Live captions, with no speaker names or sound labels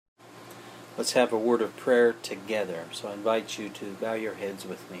let's have a word of prayer together. So I invite you to bow your heads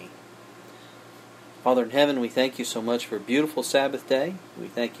with me. Father in heaven, we thank you so much for a beautiful Sabbath day. We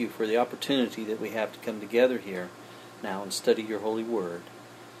thank you for the opportunity that we have to come together here now and study your holy word.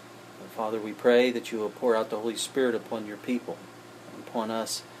 Father, we pray that you will pour out the Holy Spirit upon your people, upon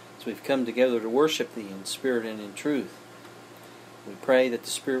us, as we've come together to worship thee in spirit and in truth. We pray that the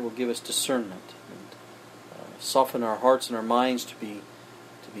Spirit will give us discernment and soften our hearts and our minds to be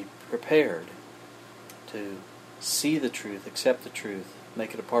prepared to see the truth, accept the truth,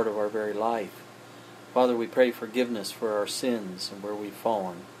 make it a part of our very life. Father, we pray forgiveness for our sins and where we've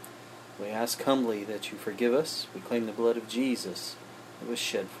fallen. We ask humbly that you forgive us. We claim the blood of Jesus that was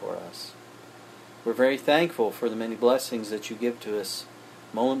shed for us. We're very thankful for the many blessings that you give to us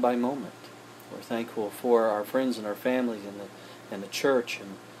moment by moment. We're thankful for our friends and our families and the church,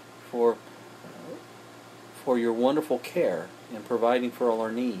 and for your wonderful care in providing for all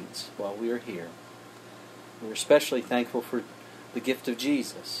our needs while we are here. We're especially thankful for the gift of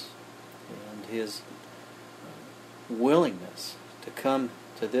Jesus and his willingness to come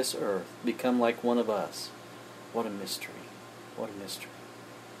to this earth, become like one of us. What a mystery. What a mystery.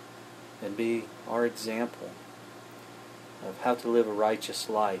 And be our example of how to live a righteous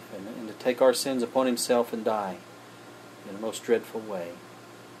life and to take our sins upon himself and die in a most dreadful way.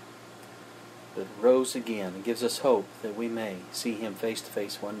 But rose again and gives us hope that we may see him face to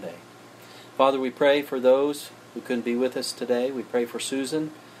face one day. Father, we pray for those who couldn't be with us today. We pray for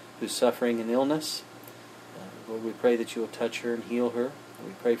Susan, who's suffering an illness. Lord, we pray that you will touch her and heal her.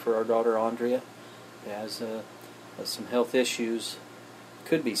 We pray for our daughter Andrea, who has some health issues,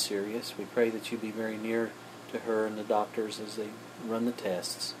 could be serious. We pray that you be very near to her and the doctors as they run the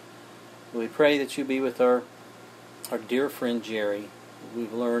tests. We pray that you be with our dear friend Jerry, who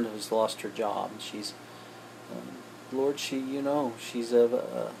we've learned has lost her job. She's, Lord, she's of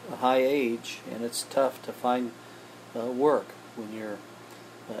a high age, and it's tough to find work when you're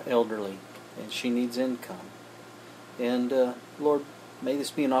elderly, and she needs income. And Lord, may this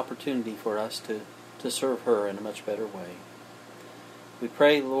be an opportunity for us to serve her in a much better way. We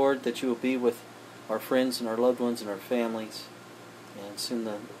pray, Lord, that you will be with our friends and our loved ones and our families, and send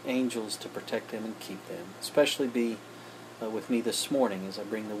the angels to protect them and keep them. Especially be with me this morning as I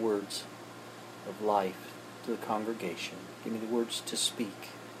bring the words of life to the congregation. Give me the words to speak.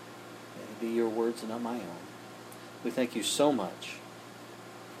 May it be your words and not my own. We thank you so much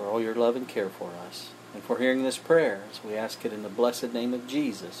for all your love and care for us, and for hearing this prayer, as we ask it in the blessed name of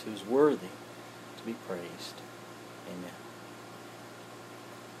Jesus, who's worthy to be praised. Amen.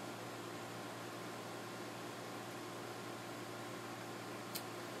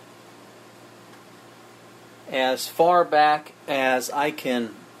 As far back as I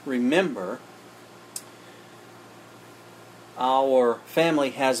can remember, our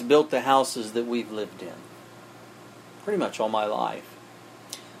family has built the houses that we've lived in pretty much all my life.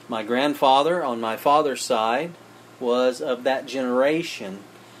 My grandfather on my father's side was of that generation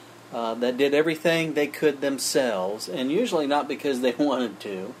that did everything they could themselves, and usually not because they wanted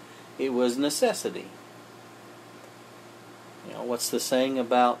to. It was necessity. You know, what's the saying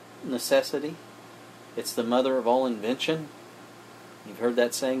about necessity? It's the mother of all invention. You've heard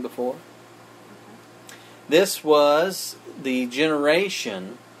that saying before? This was the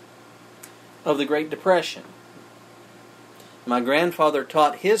generation of the Great Depression. My grandfather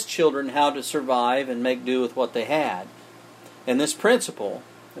taught his children how to survive and make do with what they had. And this principle,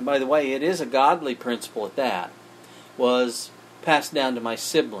 and by the way, it is a godly principle at that, was passed down to my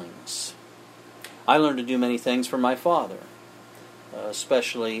siblings. I learned to do many things from my father,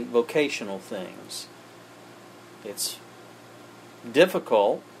 especially vocational things. It's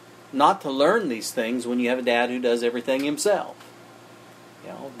difficult not to learn these things when you have a dad who does everything himself. You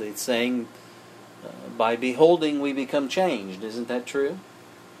know, the saying, by beholding we become changed. Isn't that true?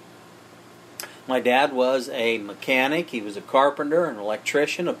 My dad was a mechanic. He was a carpenter, an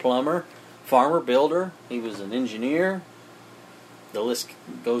electrician, a plumber, farmer, builder. He was an engineer. The list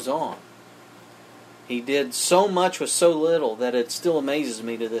goes on. He did so much with so little that it still amazes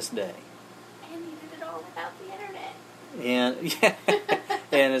me to this day. And he did it all without the internet. And yeah,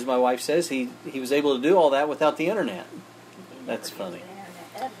 and as my wife says, he was able to do all that without the internet. That's funny.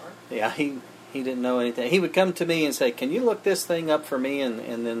 Yeah, he didn't know anything. He would come to me and say, "Can you look this thing up for me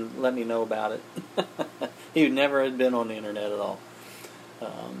and then let me know about it?" He never had been on the internet at all.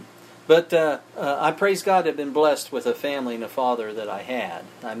 But I praise God I've been blessed with a family and a father that I had.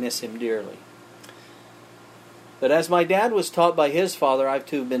 I miss him dearly. But as my dad was taught by his father, I've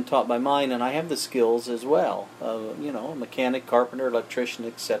too been taught by mine, and I have the skills as well. A mechanic, carpenter, electrician,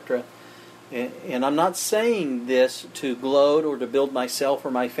 etc. And I'm not saying this to gloat or to build myself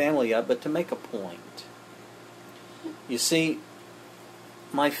or my family up, but to make a point. You see,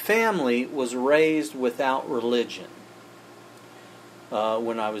 my family was raised without religion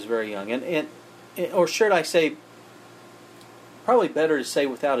when I was very young. Or should I say, probably better to say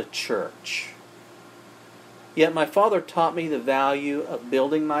without a church. Yet my father taught me the value of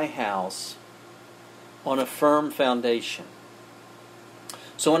building my house on a firm foundation.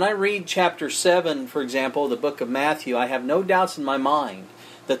 So when I read chapter 7, for example, of the book of Matthew, I have no doubts in my mind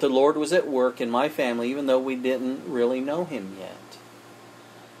that the Lord was at work in my family, even though we didn't really know Him yet.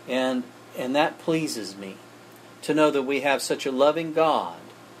 And that pleases me, to know that we have such a loving God,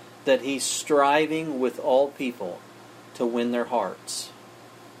 that He's striving with all people to win their hearts.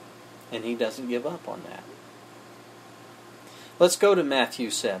 And He doesn't give up on that. Let's go to Matthew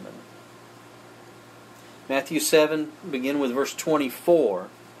 7. Matthew 7, begin with verse 24.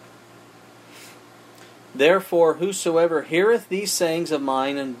 Therefore, whosoever heareth these sayings of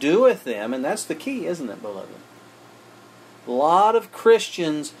mine and doeth them, and that's the key, isn't it, beloved? A lot of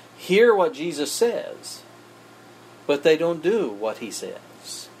Christians hear what Jesus says, but they don't do what He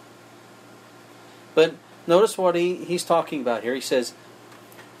says. But notice what he's talking about here. He says,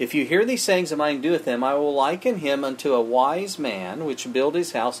 if you hear these sayings of mine and doeth them, I will liken him unto a wise man which built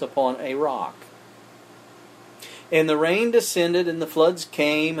his house upon a rock. And the rain descended, and the floods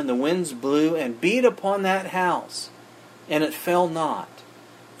came, and the winds blew, and beat upon that house. And it fell not,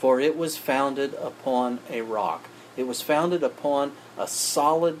 for it was founded upon a rock. It was founded upon a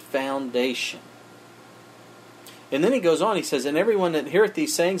solid foundation. And then he goes on, he says, and everyone that heareth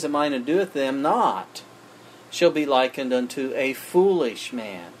these sayings of mine and doeth them not, shall be likened unto a foolish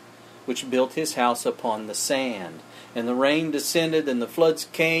man, which built his house upon the sand. And the rain descended, and the floods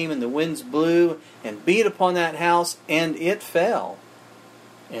came, and the winds blew, and beat upon that house, and it fell.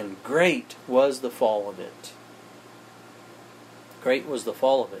 And great was the fall of it. Great was the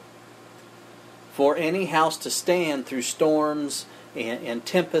fall of it. For any house to stand through storms and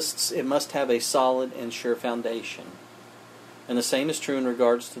tempests, it must have a solid and sure foundation. And the same is true in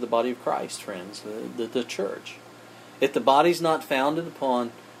regards to the body of Christ, friends, the church. If the body's not founded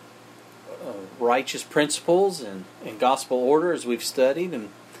upon righteous principles and gospel order, as we've studied and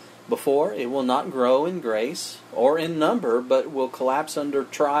before, it will not grow in grace or in number, but will collapse under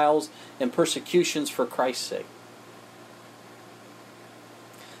trials and persecutions for Christ's sake.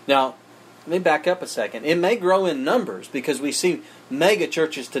 Now, let me back up a second. It may grow in numbers because we see mega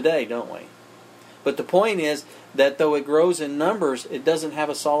churches today, don't we? But the point is that though it grows in numbers, it doesn't have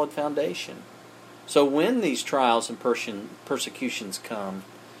a solid foundation. So when these trials and persecutions come,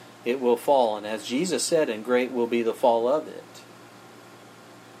 it will fall. And as Jesus said, and great will be the fall of it.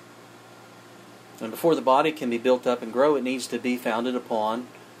 And before the body can be built up and grow, it needs to be founded upon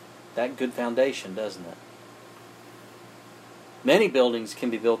that good foundation, doesn't it? Many buildings can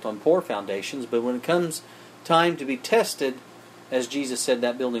be built on poor foundations, but when it comes time to be tested, as Jesus said,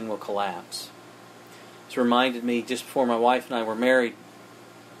 that building will collapse. It's reminded me, just before my wife and I were married,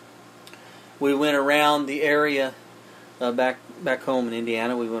 we went around the area back home in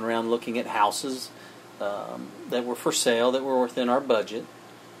Indiana. We went around looking at houses that were for sale, that were within our budget.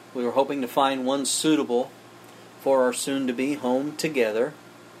 We were hoping to find one suitable for our soon-to-be home together.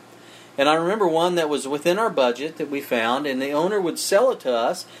 And I remember one that was within our budget that we found, and the owner would sell it to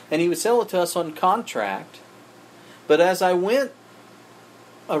us, and he would sell it to us on contract. But as I went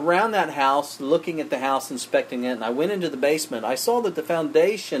around that house, looking at the house, inspecting it, and I went into the basement, I saw that the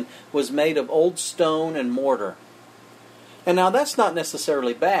foundation was made of old stone and mortar. And now that's not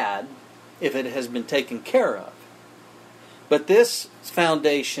necessarily bad if it has been taken care of. But this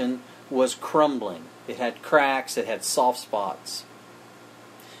foundation was crumbling. It had cracks, it had soft spots.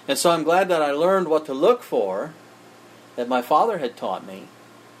 And so I'm glad that I learned what to look for, that my father had taught me,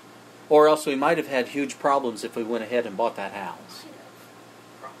 or else we might have had huge problems if we went ahead and bought that house.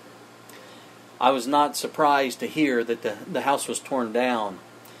 I was not surprised to hear that the house was torn down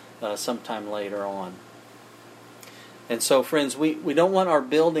sometime later on. And so, friends, we don't want our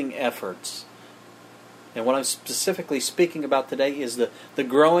building efforts, and what I'm specifically speaking about today is the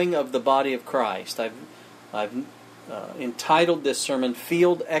growing of the body of Christ. I've entitled this sermon,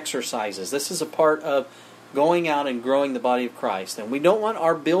 Field Exercises. This is a part of going out and growing the body of Christ. And we don't want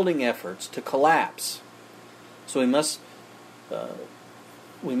our building efforts to collapse. So we must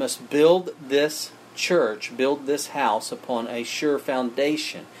build this church, build this house upon a sure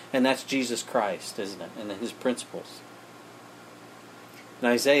foundation. And that's Jesus Christ, isn't it? And His principles. In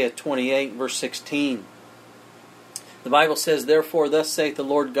Isaiah 28, verse 16, the Bible says, Therefore thus saith the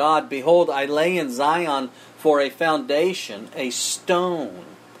Lord God, Behold, I lay in Zion for a foundation, a stone,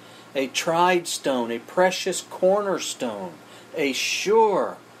 a tried stone, a precious cornerstone, a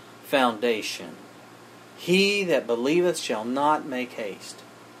sure foundation. He that believeth shall not make haste.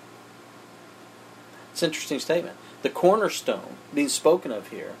 It's an interesting statement. The cornerstone being spoken of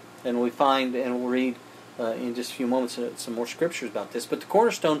here, and we find, and we'll read in just a few moments some more scriptures about this, but the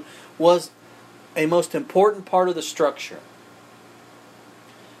cornerstone was a most important part of the structure.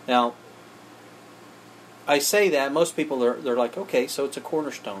 Now, I say that, most people, they're like, okay, so it's a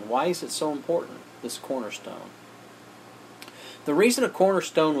cornerstone. Why is it so important, this cornerstone? The reason a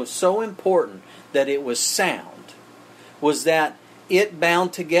cornerstone was so important that it was sound was that it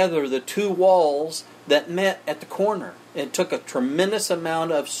bound together the two walls that met at the corner. It took a tremendous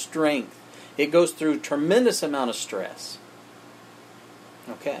amount of strength. It goes through a tremendous amount of stress.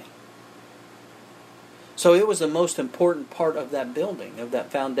 Okay. So it was the most important part of that building, of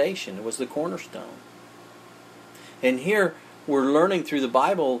that foundation. It was the cornerstone. And here we're learning through the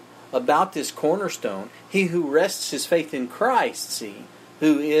Bible about this cornerstone. He who rests his faith in Christ, see,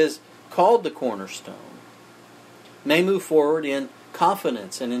 who is called the cornerstone, may move forward in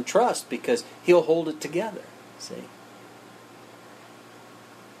confidence and in trust because he'll hold it together, see.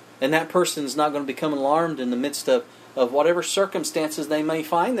 And that person's not going to become alarmed in the midst of whatever circumstances they may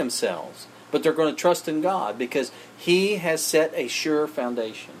find themselves. But they're going to trust in God because He has set a sure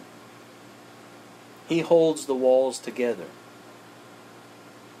foundation. He holds the walls together.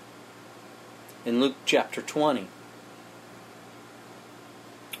 In Luke chapter 20,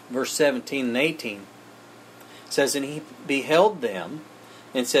 verse 17 and 18, it says, And he beheld them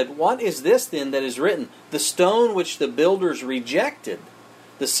and said, What is this then that is written? The stone which the builders rejected,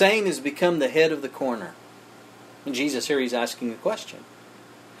 the same is become the head of the corner. And Jesus here, He's asking a question.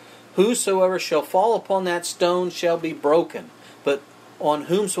 Whosoever shall fall upon that stone shall be broken, but on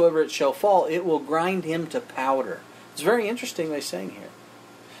whomsoever it shall fall, it will grind him to powder. It's very interesting what He's saying here.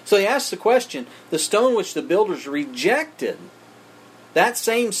 So He asks the question, the stone which the builders rejected, that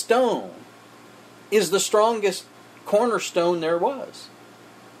same stone is the strongest cornerstone there was.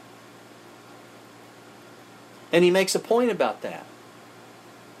 And He makes a point about that.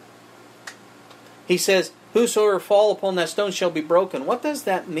 He says, Whosoever fall upon that stone shall be broken. What does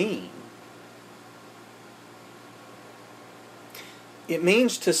that mean? It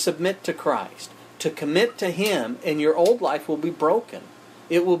means to submit to Christ, to commit to Him, and your old life will be broken.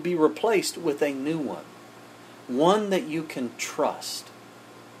 It will be replaced with a new one. One that you can trust.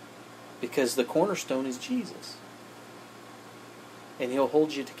 Because the cornerstone is Jesus. And He'll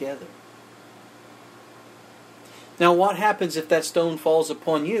hold you together. Now what happens if that stone falls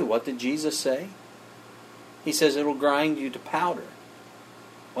upon you? What did Jesus say? He says it'll grind you to powder.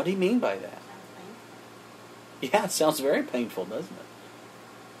 What do He mean by that? Yeah, it sounds very painful, doesn't it?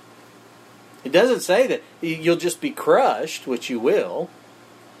 It doesn't say that you'll just be crushed, which you will,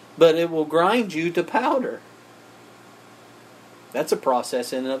 but it will grind you to powder. That's a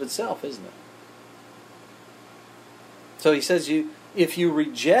process in and of itself, isn't it? So He says if you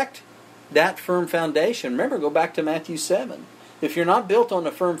reject that firm foundation, remember, go back to Matthew 7. If you're not built on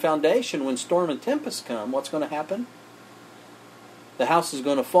a firm foundation, when storm and tempest come, what's going to happen? The house is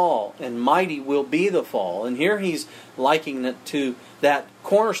going to fall, and mighty will be the fall. And here He's likening it to that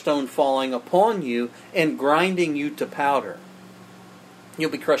cornerstone falling upon you and grinding you to powder.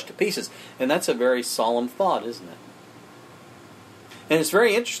 You'll be crushed to pieces. And that's a very solemn thought, isn't it? And it's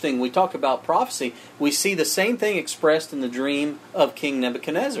very interesting. We talk about prophecy. We see the same thing expressed in the dream of King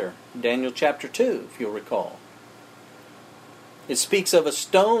Nebuchadnezzar, Daniel chapter 2, if you'll recall. It speaks of a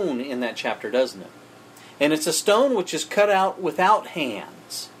stone in that chapter, doesn't it? And it's a stone which is cut out without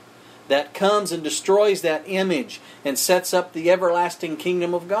hands, that comes and destroys that image and sets up the everlasting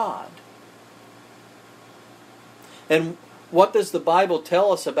kingdom of God. And what does the Bible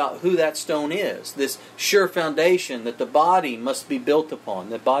tell us about who that stone is? This sure foundation that the body must be built upon,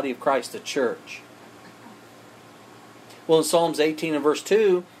 the body of Christ, the church. Well, in Psalms 18 and verse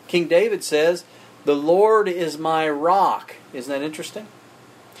 2, King David says, The Lord is my rock. Isn't that interesting?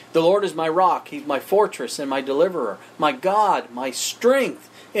 The Lord is my rock. He's my fortress and my deliverer. My God, my strength,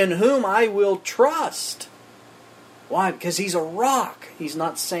 in whom I will trust. Why? Because He's a rock. He's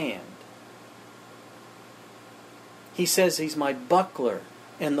not sand. He says He's my buckler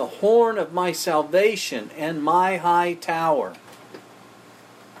and the horn of my salvation and my high tower.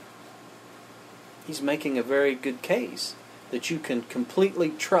 He's making a very good case that you can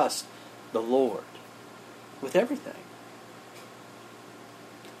completely trust the Lord with everything.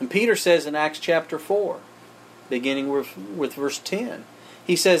 And Peter says in Acts chapter 4, beginning with verse 10,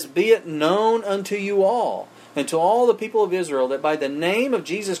 he says, Be it known unto you all, and to all the people of Israel, that by the name of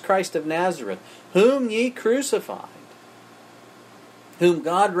Jesus Christ of Nazareth, whom ye crucified. whom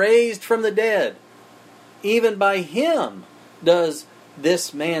God raised from the dead. Even by him does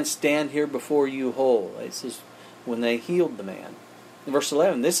this man stand here before you whole. This is when they healed the man. In verse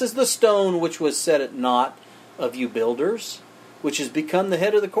 11, this is the stone which was set at naught of you builders, which has become the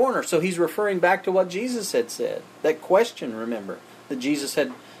head of the corner. So he's referring back to what Jesus had said. That question, remember, that Jesus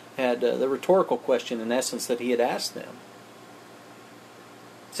had the rhetorical question, in essence, that he had asked them.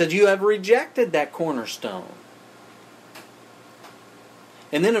 He said, you have rejected that cornerstone.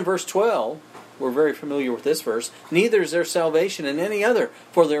 And then in verse 12, we're very familiar with this verse, neither is there salvation in any other,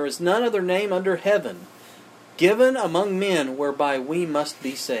 for there is none other name under heaven given among men whereby we must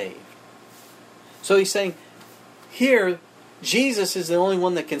be saved. So he's saying, here, Jesus is the only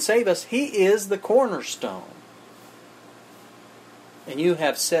one that can save us. He is the cornerstone. And you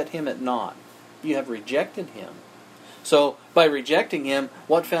have set him at naught. You have rejected him. So, by rejecting him,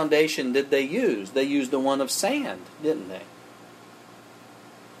 what foundation did they use? They used the one of sand, didn't they?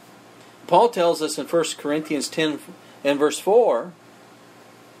 Paul tells us in 1 Corinthians 10 and verse 4,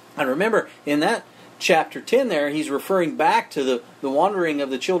 and remember, in that chapter 10 there, he's referring back to the wandering of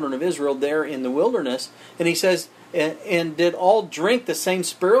the children of Israel there in the wilderness, and he says, and did all drink the same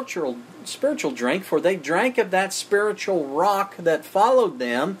spiritual drink, for they drank of that spiritual rock that followed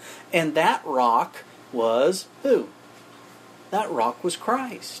them, and that rock was who? That rock was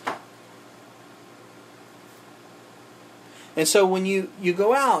Christ. And so when you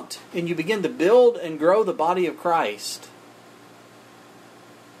go out and you begin to build and grow the body of Christ,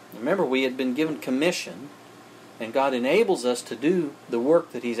 remember we had been given commission, and God enables us to do the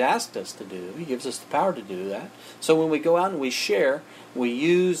work that He's asked us to do. He gives us the power to do that. So when we go out and we share, we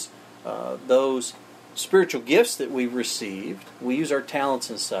use those spiritual gifts that we've received, we use our talents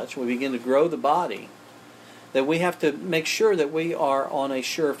and such, we begin to grow the body, that we have to make sure that we are on a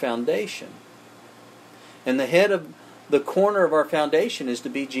sure foundation. And the head of the corner of our foundation is to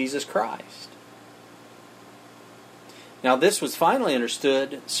be Jesus Christ. Now this was finally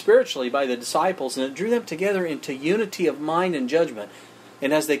understood spiritually by the disciples, and it drew them together into unity of mind and judgment.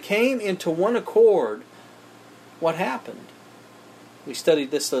 And as they came into one accord, what happened? We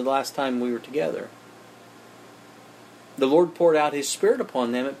studied this the last time we were together. The Lord poured out His Spirit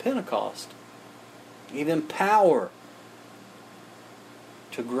upon them at Pentecost. He gave them power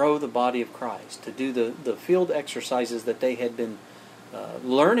to grow the body of Christ, to do the field exercises that they had been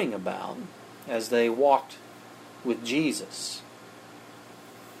learning about as they walked with Jesus.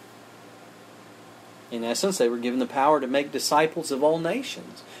 In essence, they were given the power to make disciples of all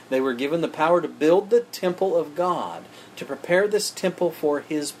nations. They were given the power to build the temple of God, to prepare this temple for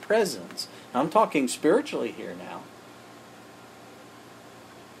His presence. Now, I'm talking spiritually here now.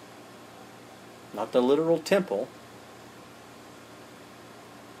 Not the literal temple.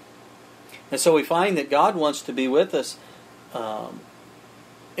 And so we find that God wants to be with us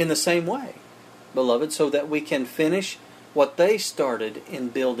in the same way, beloved, so that we can finish what they started in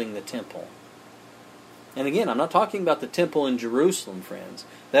building the temple. And again, I'm not talking about the temple in Jerusalem, friends.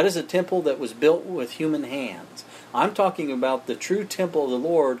 That is a temple that was built with human hands. I'm talking about the true temple of the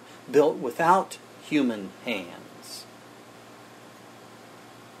Lord built without human hands.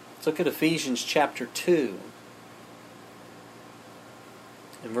 Let's look at Ephesians chapter 2.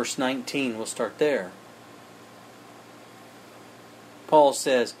 In verse 19, we'll start there. Paul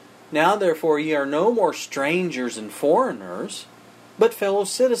says, now therefore ye are no more strangers and foreigners, but fellow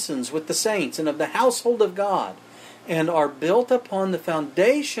citizens with the saints and of the household of God, and are built upon the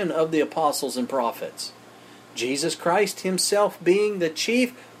foundation of the apostles and prophets, Jesus Christ Himself being the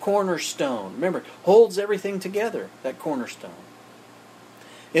chief cornerstone. Remember, holds everything together, that cornerstone.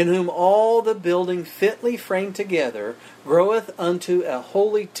 In whom all the building fitly framed together groweth unto a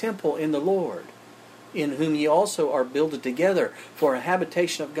holy temple in the Lord, in whom ye also are builded together for a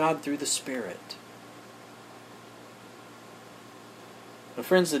habitation of God through the Spirit. Now,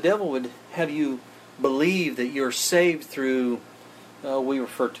 friends, the devil would have you believe that you're saved through, we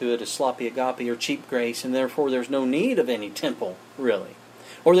refer to it as sloppy agape or cheap grace, and therefore there's no need of any temple, really.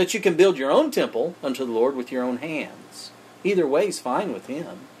 Or that you can build your own temple unto the Lord with your own hands. Either way is fine with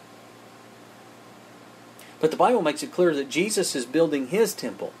Him. But the Bible makes it clear that Jesus is building His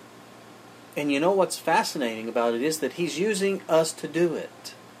temple. And you know what's fascinating about it is that He's using us to do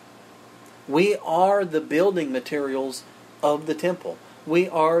it. We are the building materials of the temple. We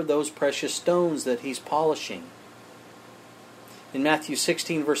are those precious stones that He's polishing. In Matthew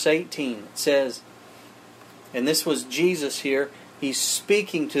 16 verse 18 it says, and this was Jesus here, He's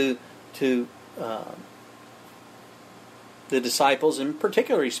speaking to the disciples, and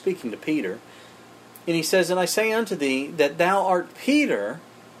particularly speaking to Peter. And He says, and I say unto thee that thou art Peter,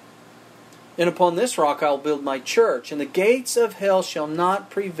 And upon this rock I'll build my church, and the gates of hell shall not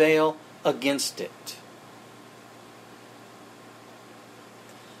prevail against it.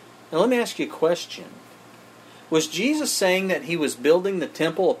 Now let me ask you a question. Was Jesus saying that He was building the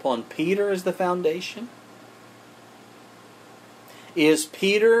temple upon Peter as the foundation? Is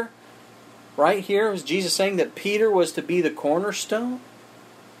Peter, right here, is Jesus saying that Peter was to be the cornerstone?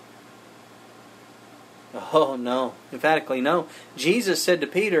 Oh, no. Emphatically, no. Jesus said to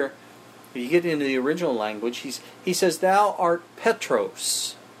Peter, if you get into the original language, he says, "Thou art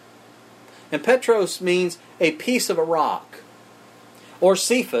Petros." And Petros means a piece of a rock. Or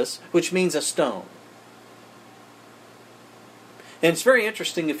Cephas, which means a stone. And it's very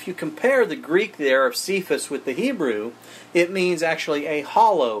interesting, if you compare the Greek there of Cephas with the Hebrew, it means actually a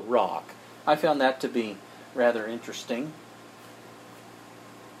hollow rock. I found that to be rather interesting.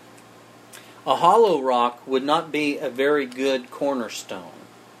 A hollow rock would not be a very good cornerstone.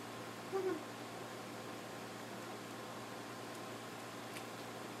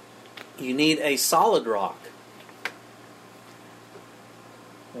 You need a solid rock.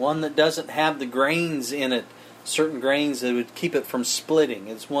 One that doesn't have the grains in it, certain grains that would keep it from splitting.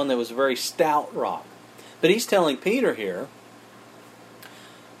 It's one that was a very stout rock. But he's telling Peter here,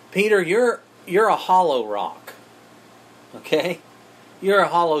 Peter, you're a hollow rock. Okay? You're a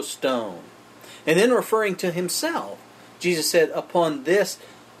hollow stone. And then referring to himself, Jesus said, upon this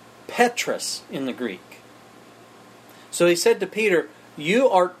Petros in the Greek. So he said to Peter, you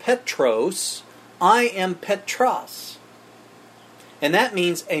art Petros, I am Petros. And that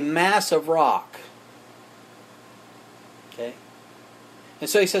means a mass of rock. Okay? And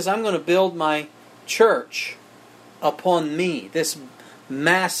so he says, I'm going to build my church upon me, this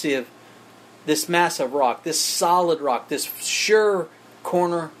massive rock, this solid rock, this sure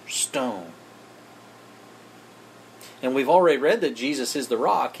cornerstone. And we've already read that Jesus is the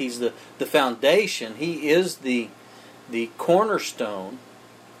rock. He's the foundation. He is the cornerstone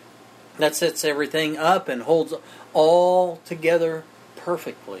that sets everything up and holds all together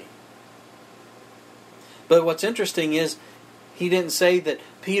perfectly. But what's interesting is he didn't say that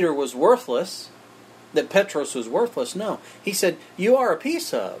Peter was worthless, that Petros was worthless. No. He said, you are a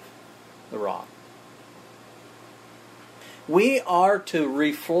piece of the rock. We are to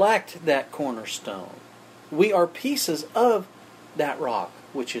reflect that cornerstone. We are pieces of that rock,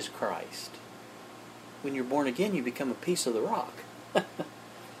 which is Christ. When you're born again, you become a piece of the rock. Thanks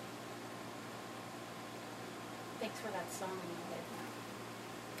for that song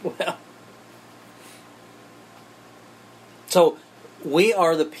you did. Well, so we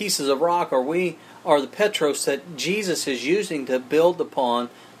are the pieces of rock, or we are the Petros that Jesus is using to build upon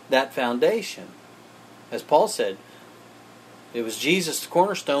that foundation. As Paul said, it was Jesus, the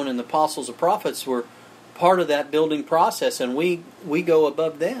cornerstone, and the apostles and prophets were part of that building process, and we go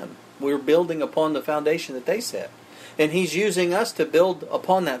above them. We're building upon the foundation that they set. And He's using us to build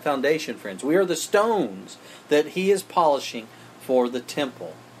upon that foundation, friends. We are the stones that He is polishing for the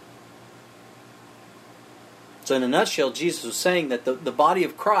temple. So in a nutshell, Jesus was saying that the body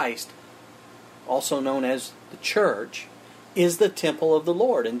of Christ, also known as the church, is the temple of the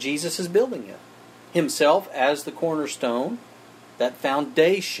Lord, and Jesus is building it. Himself as the cornerstone, that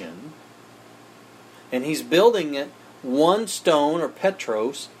foundation, and He's building it one stone, or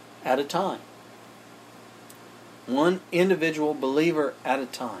Petros, at a time. One individual believer at a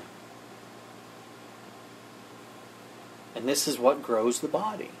time. And this is what grows the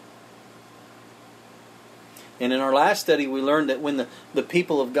body. And in our last study we learned that when the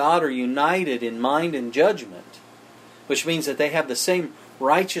people of God are united in mind and judgment, which means that they have the same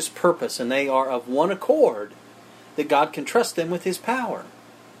righteous purpose and they are of one accord, that God can trust them with His power.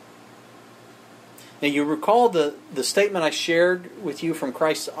 Now you recall the statement I shared with you from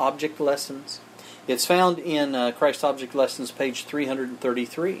Christ's Object Lessons? It's found in Christ's Object Lessons, page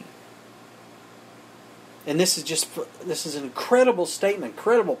 333. And this is an incredible statement,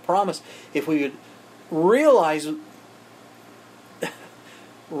 incredible promise. If we would realize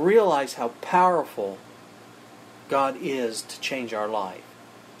how powerful God is to change our life.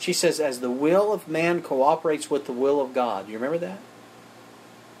 She says, as the will of man cooperates with the will of God. You remember that?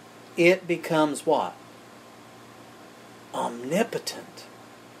 It becomes what? Omnipotent.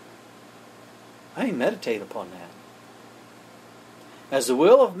 I meditate upon that. As the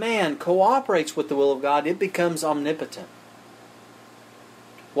will of man cooperates with the will of God, it becomes omnipotent.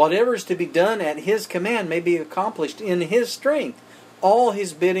 Whatever is to be done at His command may be accomplished in His strength. All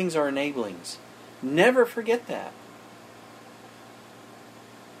His biddings are enablings. Never forget that.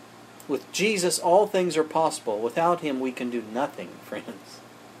 With Jesus, all things are possible. Without Him, we can do nothing, friends.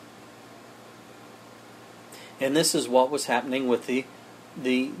 And this is what was happening with the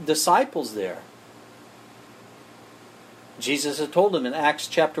the disciples there. Jesus had told them in Acts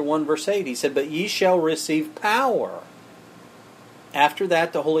chapter 1 verse 8, He said, "But ye shall receive power. After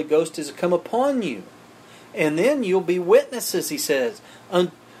that the Holy Ghost is come upon you. And then you'll be witnesses," He says,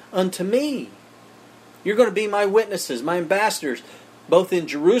 "unto me." You're going to be my witnesses, my ambassadors, both in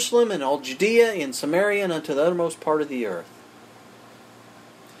Jerusalem and all Judea, in Samaria, and unto the uttermost part of the earth.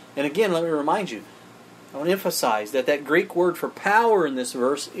 And again, let me remind you, I want to emphasize that Greek word for power in this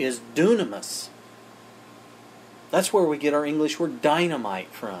verse is dunamis. That's where we get our English word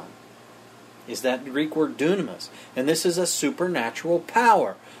dynamite from, is that Greek word dunamis. And this is a supernatural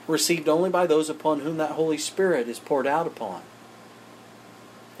power, received only by those upon whom that Holy Spirit is poured out upon.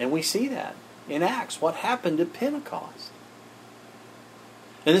 And we see that in Acts, what happened at Pentecost.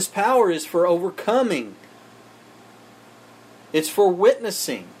 And this power is for overcoming. It's for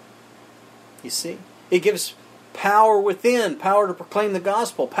witnessing. You see? It gives power within, power to proclaim the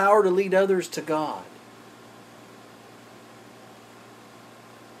gospel, power to lead others to God.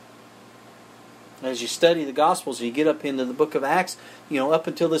 As you study the Gospels, you get up into the book of Acts, up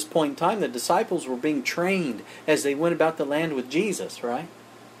until this point in time, the disciples were being trained as they went about the land with Jesus, right?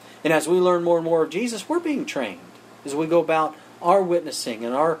 And as we learn more and more of Jesus, we're being trained as we go about our witnessing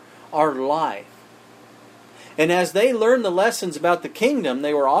and our life. And as they learned the lessons about the kingdom,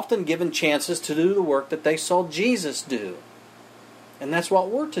 they were often given chances to do the work that they saw Jesus do. And that's what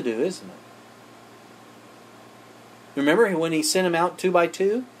we're to do, isn't it? Remember when He sent them out 2 by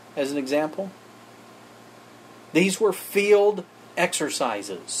 2, as an example? These were field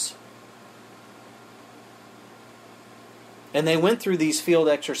exercises. And they went through these field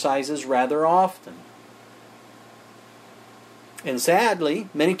exercises rather often. And sadly,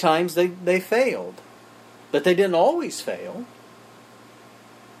 many times they failed. But they didn't always fail.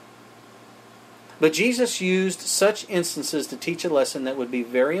 But Jesus used such instances to teach a lesson that would be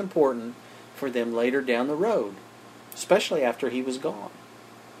very important for them later down the road, especially after He was gone.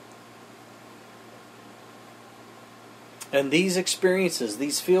 And these experiences,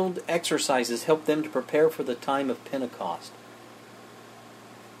 these field exercises, helped them to prepare for the time of Pentecost.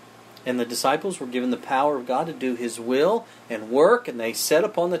 And the disciples were given the power of God to do His will and work, and they set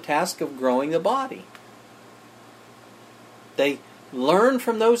upon the task of growing the body. They learned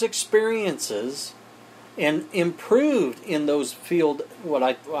from those experiences and improved in those what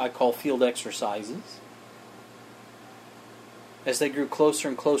I call field exercises, as they grew closer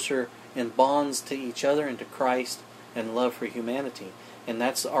and closer in bonds to each other and to Christ and love for humanity. And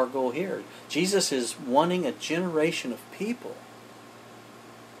that's our goal here. Jesus is wanting a generation of people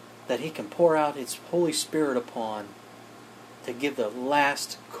that He can pour out His Holy Spirit upon to give the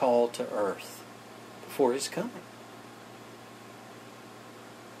last call to earth before His coming.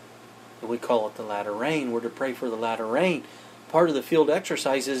 And we call it the latter rain. We're to pray for the latter rain. Part of the field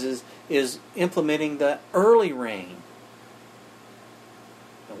exercises is implementing the early rain.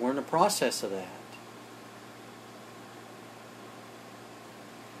 And we're in the process of that.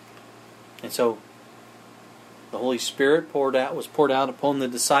 And so the Holy Spirit was poured out upon the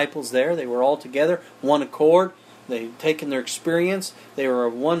disciples there. They were all together, one accord. They had taken their experience. They were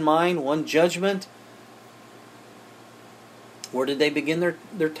of one mind, one judgment. Where did they begin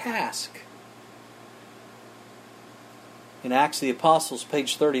their task? In Acts of the Apostles,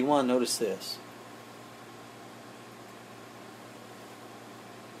 page 31, notice this.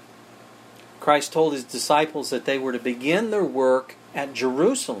 Christ told His disciples that they were to begin their work at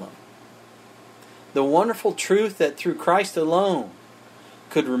Jerusalem. The wonderful truth that through Christ alone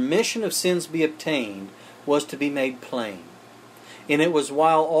could remission of sins be obtained was to be made plain. And it was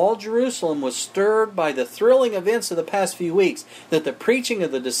while all Jerusalem was stirred by the thrilling events of the past few weeks that the preaching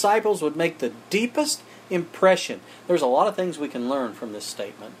of the disciples would make the deepest impression. There's a lot of things we can learn from this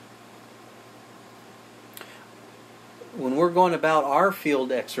statement. When we're going about our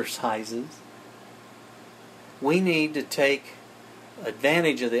field exercises, we need to take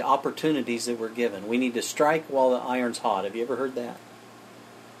advantage of the opportunities that we're given. We need to strike while the iron's hot. Have you ever heard that?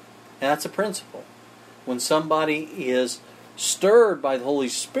 And that's a principle. When somebody is stirred by the Holy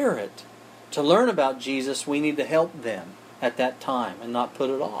Spirit to learn about Jesus, we need to help them at that time and not put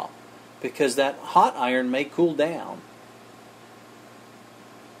it off, because that hot iron may cool down.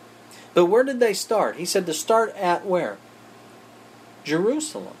 But where did they start? He said to start at where?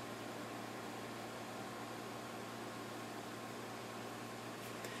 Jerusalem.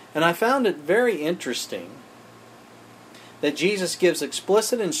 And I found it very interesting that Jesus gives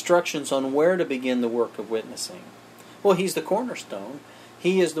explicit instructions on where to begin the work of witnessing. Well, He's the cornerstone.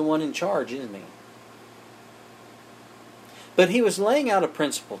 He is the one in charge, isn't He? But He was laying out a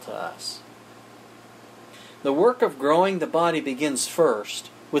principle to us. The work of growing the body begins first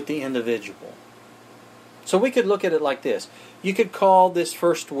with the individual. So we could look at it like this. You could call this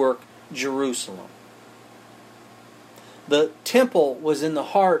first work Jerusalem. The temple was in the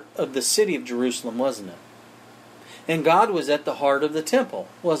heart of the city of Jerusalem, wasn't it? And God was at the heart of the temple,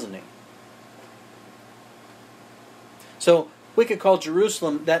 wasn't He? So we could call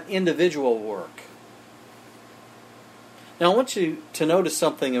Jerusalem that individual work. Now I want you to notice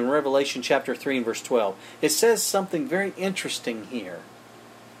something in Revelation chapter 3 and verse 12. It says something very interesting here.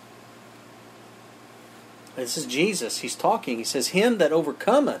 This is Jesus. He's talking. He says, "Him that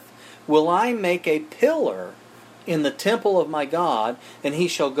overcometh will I make a pillar in the temple of my God, and he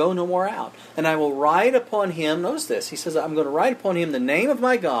shall go no more out. And I will write upon him," notice this, he says, "I'm going to write upon him the name of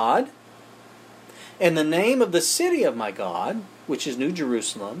my God, and the name of the city of my God, which is New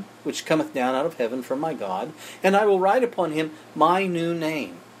Jerusalem, which cometh down out of heaven from my God, and I will write upon him my new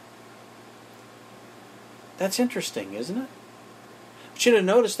name." That's interesting, isn't it? You should have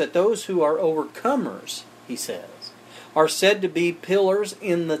noticed that those who are overcomers, he says, are said to be pillars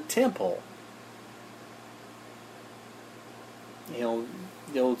in the temple. You know,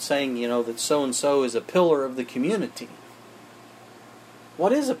 the old saying, that so-and-so is a pillar of the community.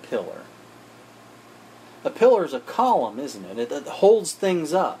 What is a pillar? A pillar is a column, isn't it? It holds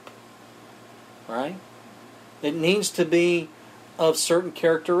things up. Right? It needs to be of certain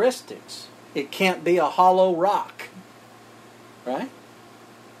characteristics. It can't be a hollow rock. Right?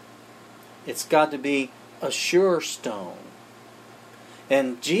 It's got to be a sure stone.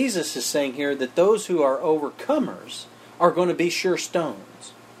 And Jesus is saying here that those who are overcomers are going to be sure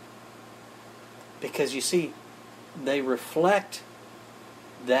stones. Because you see, they reflect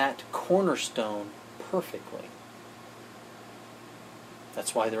that cornerstone perfectly.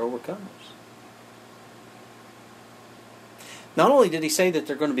 That's why they're overcomers. Not only did he say that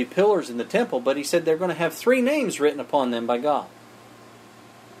they're going to be pillars in the temple, but he said they're going to have 3 names written upon them by God.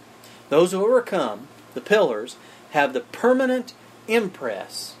 Those who overcome, the pillars, have the permanent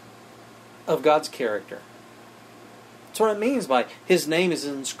impress of God's character. That's what it means by His name is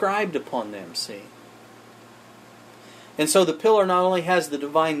inscribed upon them, see? And so the pillar not only has the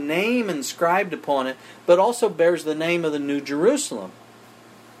divine name inscribed upon it, but also bears the name of the New Jerusalem.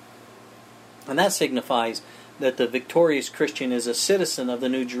 And that signifies that the victorious Christian is a citizen of the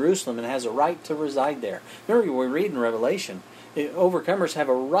New Jerusalem and has a right to reside there. Remember, we read in Revelation, overcomers have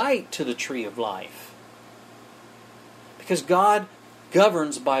a right to the tree of life. Because God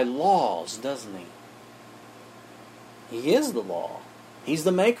governs by laws, doesn't He? He is the law. He's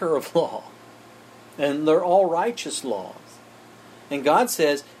the maker of law. And they're all righteous laws. And God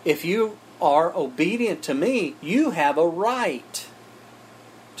says, if you are obedient to me, you have a right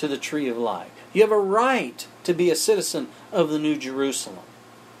to the tree of life. You have a right to be a citizen of the New Jerusalem.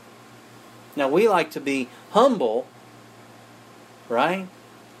 Now we like to be humble, right?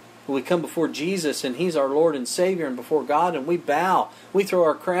 We come before Jesus and He's our Lord and Savior, and before God, and we bow. We throw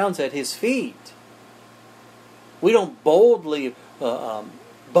our crowns at His feet. We don't boldly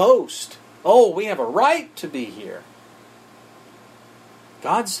boast. Oh, we have a right to be here.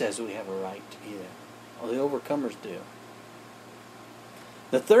 God says we have a right to be there. Well, the overcomers do.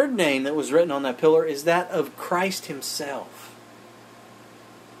 The third name that was written on that pillar is that of Christ Himself.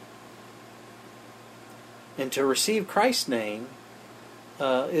 And to receive Christ's name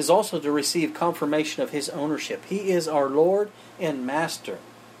is also to receive confirmation of His ownership. He is our Lord and Master.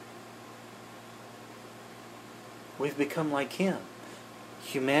 We've become like Him.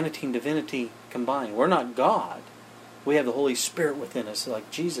 Humanity and divinity combined. We're not God. We have the Holy Spirit within us like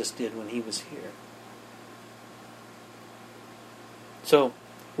Jesus did when He was here. So,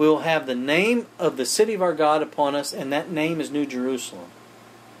 we will have the name of the city of our God upon us, and that name is New Jerusalem.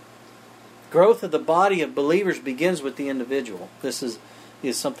 Growth of the body of believers begins with the individual. This is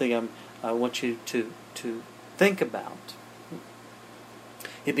something I want you to think about.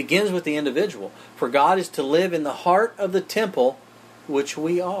 It begins with the individual. For God is to live in the heart of the temple, which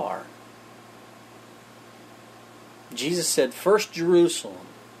we are. Jesus said, "First Jerusalem."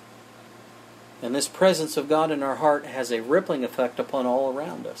 And this presence of God in our heart has a rippling effect upon all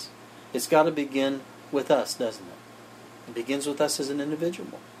around us. It's got to begin with us, doesn't it? It begins with us as an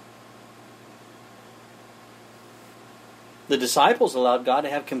individual. The disciples allowed God to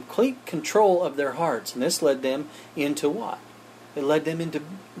have complete control of their hearts, and this led them into what? It led them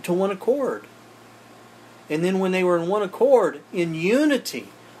into one accord. And then when they were in one accord, in unity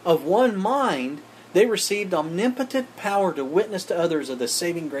of one mind, they received omnipotent power to witness to others of the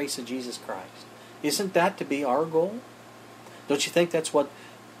saving grace of Jesus Christ. Isn't that to be our goal? Don't you think that's what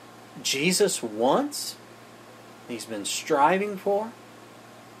Jesus wants? He's been striving for?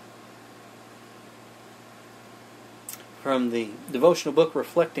 from the devotional book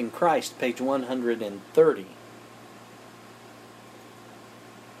Reflecting Christ, page 130.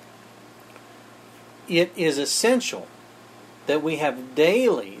 It is essential that we have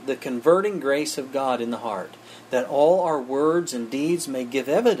daily the converting grace of God in the heart, that all our words and deeds may give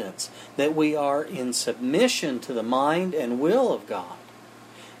evidence that we are in submission to the mind and will of God.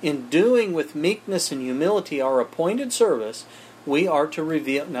 In doing with meekness and humility our appointed service, we are to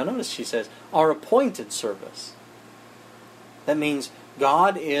reveal, now notice she says, our appointed service. That means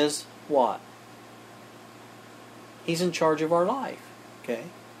God is what? He's in charge of our life. Okay?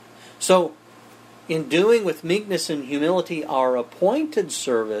 So, in doing with meekness and humility our appointed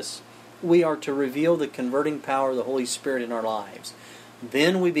service, we are to reveal the converting power of the Holy Spirit in our lives.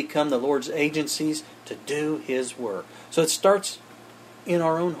 Then we become the Lord's agencies to do His work. So it starts in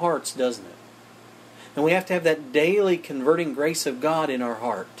our own hearts, doesn't it? And we have to have that daily converting grace of God in our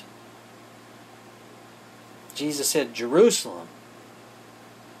heart. Jesus said, Jerusalem.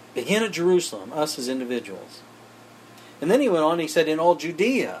 Begin at Jerusalem, us as individuals. And then He went on, He said, in all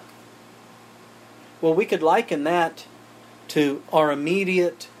Judea. Well, we could liken that to our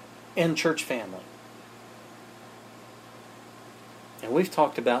immediate and church family. And we've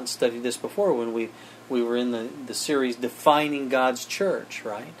talked about and studied this before when we were in the series Defining God's Church,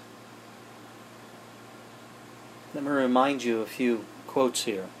 right? Let me remind you of a few quotes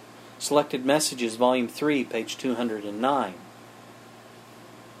here. Selected Messages, Volume 3, page 209.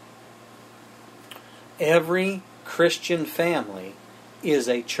 Every Christian family is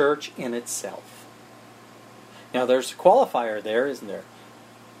a church in itself. Now there's a qualifier there, isn't there?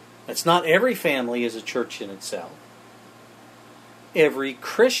 It's not every family is a church in itself. Every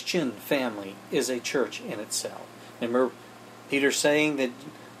Christian family is a church in itself. Remember Peter saying that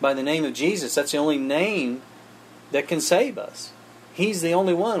by the name of Jesus, that's the only name that can save us. He's the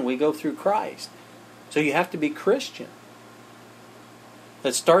only one. We go through Christ. So you have to be Christian.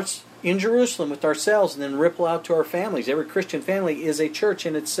 That starts in Jerusalem with ourselves and then ripple out to our families. Every Christian family is a church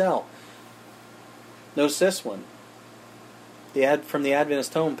in itself. Notice this one. From the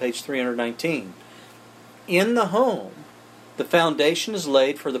Adventist Home, page 319. In the home, the foundation is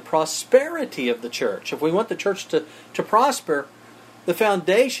laid for the prosperity of the church. If we want the church to prosper, the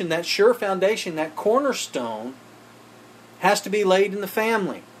foundation, that sure foundation, that cornerstone, has to be laid in the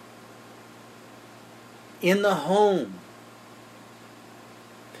family. In the home.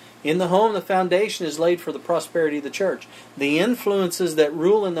 In the home, the foundation is laid for the prosperity of the church. The influences that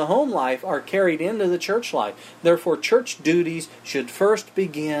rule in the home life are carried into the church life. Therefore, church duties should first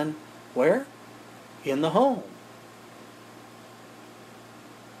begin where? In the home.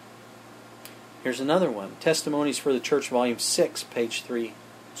 Here's another one. Testimonies for the Church, Volume 6, page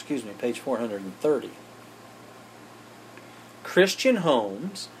 430. Christian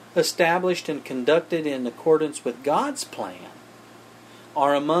homes, established and conducted in accordance with God's plan,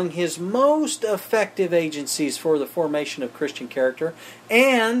 are among His most effective agencies for the formation of Christian character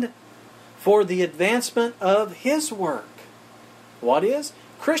and for the advancement of His work. What is?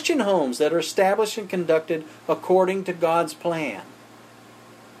 Christian homes that are established and conducted according to God's plan.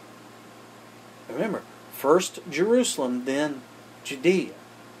 Remember, first Jerusalem, then Judea,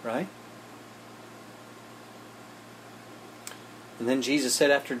 right? And then Jesus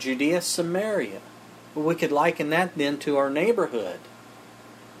said after Judea, Samaria. Well, we could liken that then to our neighborhood.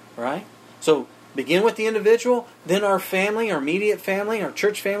 Right? So, begin with the individual, then our family, our immediate family, our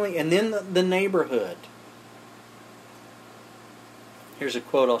church family, and then the neighborhood. Here's a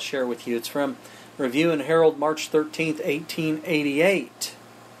quote I'll share with you. It's from Review and Herald, March 13th, 1888.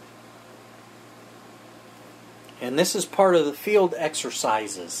 And this is part of the field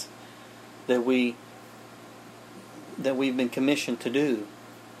exercises that we've been commissioned to do.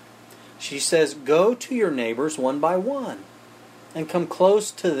 She says, go to your neighbors one by one and come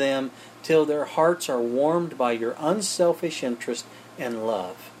close to them till their hearts are warmed by your unselfish interest and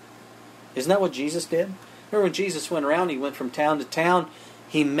love. Isn't that what Jesus did? Remember when Jesus went around, He went from town to town.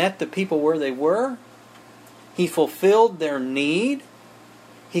 He met the people where they were. He fulfilled their need.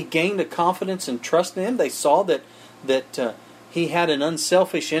 He gained a confidence and trust in them. They saw that He had an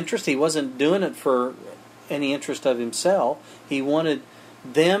unselfish interest. He wasn't doing it for any interest of Himself. He wanted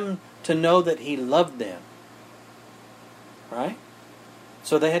them to know that He loved them. Right?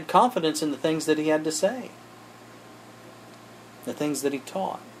 So they had confidence in the things that He had to say. The things that He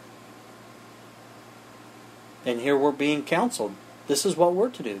taught. And here we're being counseled. This is what we're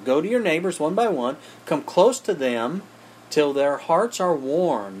to do. Go to your neighbors one by one. Come close to them till their hearts are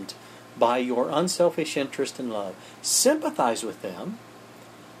warmed by your unselfish interest and love. Sympathize with them.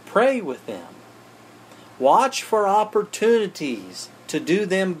 Pray with them. Watch for opportunities to do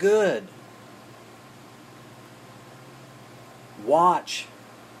them good. watch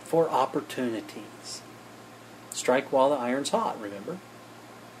for opportunities. Strike while the iron's hot, remember?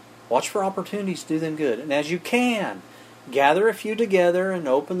 Watch for opportunities to do them good. And as you can, gather a few together and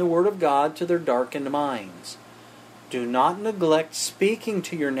open the Word of God to their darkened minds. Do not neglect speaking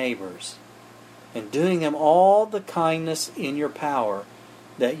to your neighbors and doing them all the kindness in your power,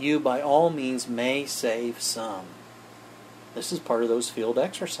 that you by all means may save some. This is part of those field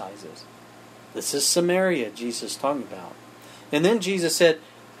exercises. This is Samaria Jesus is talking about. And then Jesus said,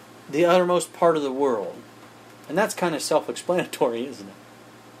 the uttermost part of the world. And that's kind of self-explanatory, isn't it?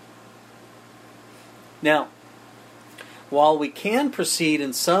 Now, while we can proceed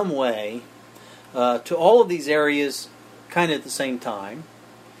in some way to all of these areas kind of at the same time,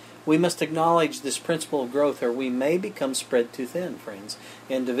 we must acknowledge this principle of growth, or we may become spread too thin, friends,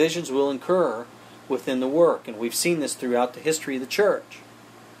 and divisions will occur within the work. And we've seen this throughout the history of the church.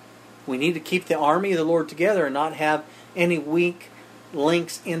 We need to keep the army of the Lord together and not have any weak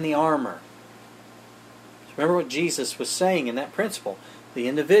links in the armor. Remember what Jesus was saying in that principle: the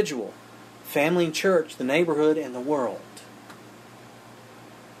individual, family and church, the neighborhood, and the world.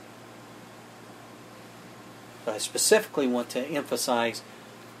 But I specifically want to emphasize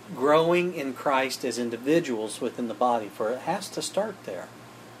growing in Christ as individuals within the body, for it has to start there.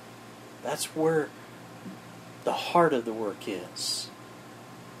 That's where the heart of the work is.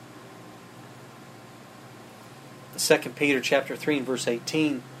 2 Peter chapter 3 and verse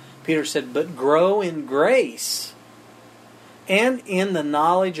 18, Peter said, "But grow in grace and in the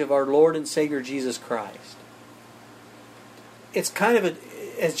knowledge of our Lord and Savior Jesus Christ." It's kind of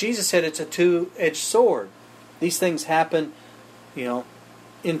as Jesus said, it's a two-edged sword. These things happen,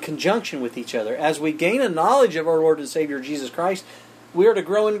 in conjunction with each other. As we gain a knowledge of our Lord and Savior Jesus Christ, we are to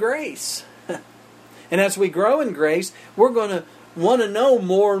grow in grace. And as we grow in grace, we're going to want to know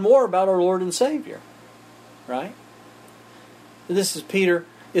more and more about our Lord and Savior. Right? This is Peter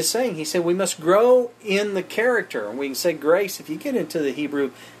is saying. He said we must grow in the character. And we can say grace, if you get into the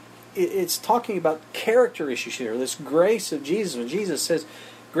Hebrew, it's talking about character issues here. This grace of Jesus. When Jesus says,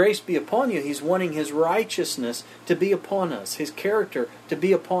 "Grace be upon you," He's wanting His righteousness to be upon us, His character to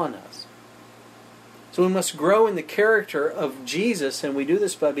be upon us. So we must grow in the character of Jesus, and we do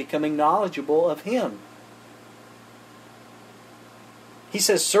this by becoming knowledgeable of Him. He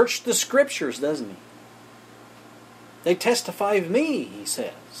says, "Search the Scriptures," doesn't He? "They testify of me," He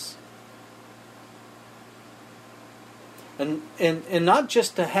says. And not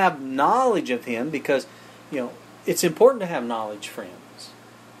just to have knowledge of Him, because, it's important to have knowledge, friends.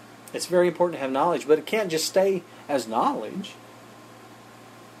 It's very important to have knowledge, but it can't just stay as knowledge.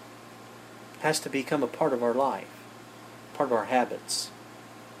 It has to become a part of our life, part of our habits.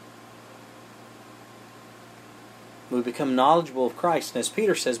 We become knowledgeable of Christ, and as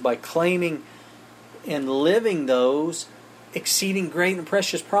Peter says, by claiming and living those exceeding great and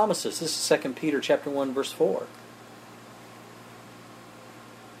precious promises. This is 2 Peter chapter 1, verse 4.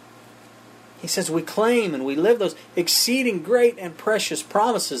 He says we claim and we live those exceeding great and precious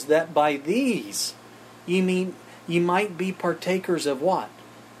promises, that by these ye might be partakers of what?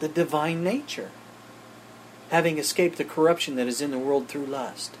 The divine nature, having escaped the corruption that is in the world through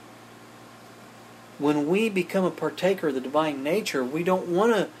lust. When we become a partaker of the divine nature, we don't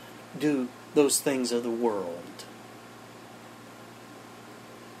want to do those things of the world.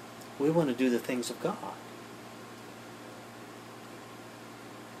 We want to do the things of God.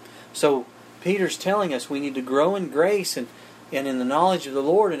 So Peter's telling us we need to grow in grace and in the knowledge of the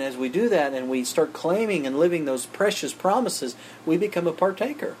Lord, and as we do that and we start claiming and living those precious promises, we become a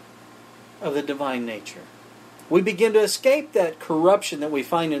partaker of the divine nature. We begin to escape that corruption that we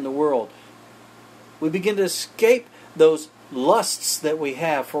find in the world. We begin to escape those lusts that we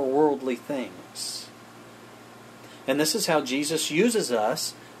have for worldly things. And this is how Jesus uses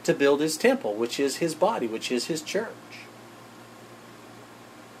us to build His temple, which is His body, which is His church.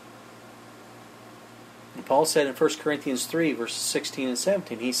 And Paul said in 1 Corinthians 3, verses 16 and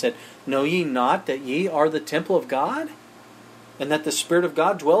 17, he said, "Know ye not that ye are the temple of God, and that the Spirit of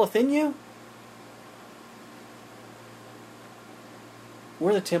God dwelleth in you?"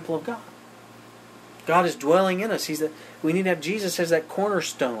 We're the temple of God. God is dwelling in us. We need to have Jesus as that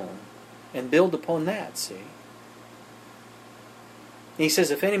cornerstone and build upon that, see? And he says,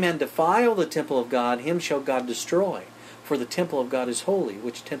 "If any man defile the temple of God, him shall God destroy. For the temple of God is holy,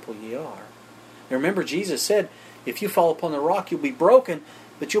 which temple ye are." And remember, Jesus said, if you fall upon the rock, you'll be broken,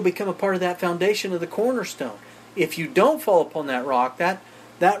 but you'll become a part of that foundation of the cornerstone. If you don't fall upon that rock, that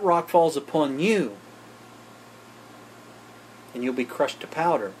rock falls upon you, and you'll be crushed to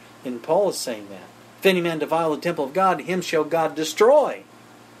powder. And Paul is saying that. If any man defile the temple of God, him shall God destroy.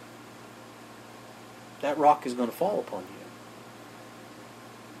 That rock is going to fall upon you.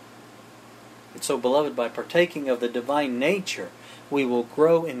 And so, beloved, by partaking of the divine nature, we will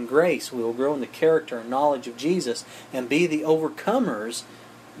grow in grace, we will grow in the character and knowledge of Jesus, and be the overcomers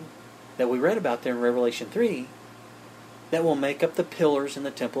that we read about there in Revelation 3, that will make up the pillars in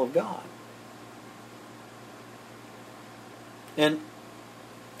the temple of God. And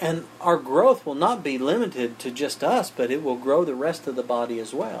our growth will not be limited to just us, but it will grow the rest of the body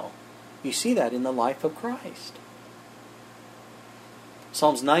as well. You see that in the life of Christ.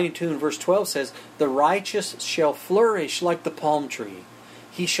 Psalms 92 and verse 12 says, "The righteous shall flourish like the palm tree.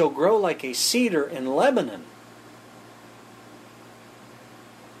 He shall grow like a cedar in Lebanon."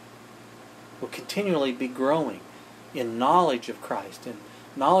 Will continually be growing in knowledge of Christ, in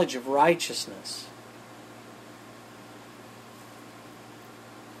knowledge of righteousness.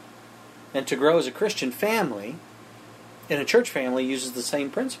 And to grow as a Christian family, and a church family uses the same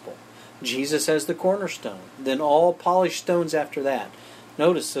principle. Jesus as the cornerstone, then all polished stones after that.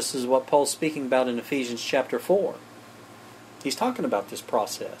 Notice this is what Paul's speaking about in Ephesians chapter 4. He's talking about this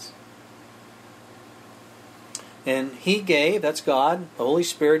process. And He gave, that's God, the Holy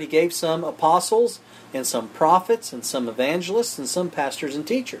Spirit, He gave some apostles, and some prophets, and some evangelists, and some pastors and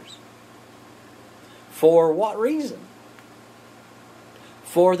teachers. For what reason?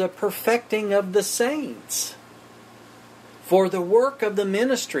 For the perfecting of the saints. For the work of the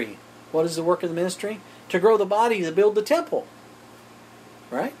ministry. What is the work of the ministry? To grow the body, to build the temple.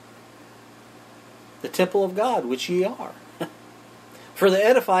 Right? The temple of God, which ye are. For the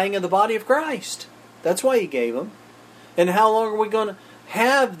edifying of the body of Christ. That's why He gave them. And how long are we going to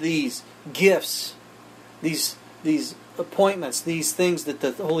have these gifts, these appointments, these things that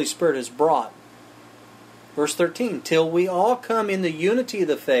the Holy Spirit has brought? Verse 13, "Till we all come in the unity of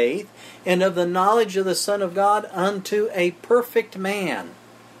the faith and of the knowledge of the Son of God unto a perfect man."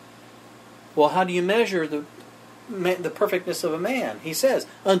 Well, how do you measure the perfectness of a man? He says,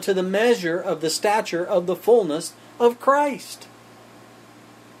 "Unto the measure of the stature of the fullness of Christ."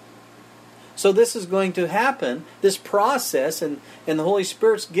 So this is going to happen, this process, and the Holy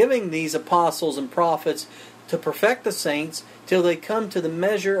Spirit's giving these apostles and prophets to perfect the saints till they come to the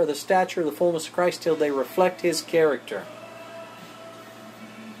measure of the stature of the fullness of Christ, till they reflect His character.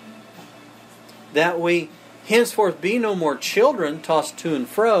 That we henceforth be no more children, tossed to and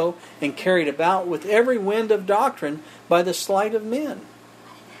fro, and carried about with every wind of doctrine by the sleight of men.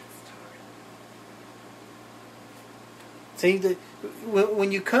 See,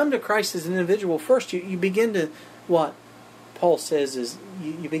 when you come to Christ as an individual first, you begin to, what Paul says is,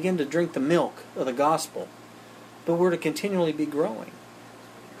 you begin to drink the milk of the gospel. But we're to continually be growing.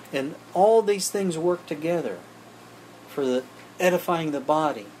 And all these things work together for the edifying the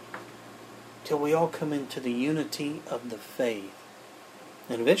body till we all come into the unity of the faith.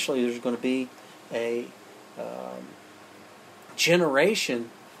 And eventually there's going to be a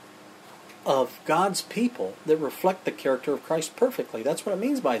generation of God's people that reflect the character of Christ perfectly. That's what it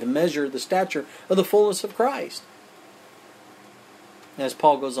means by the measure, the stature of the fullness of Christ. As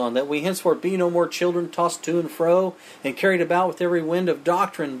Paul goes on, that we henceforth be no more children tossed to and fro and carried about with every wind of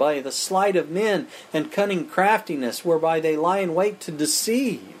doctrine by the sleight of men and cunning craftiness whereby they lie in wait to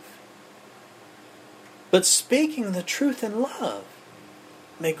deceive. But speaking the truth in love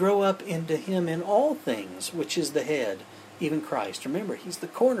may grow up into Him in all things, which is the head, even Christ. Remember, He's the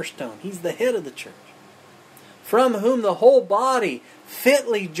cornerstone. He's the head of the church. From whom the whole body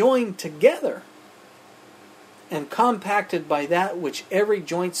fitly joined together and compacted by that which every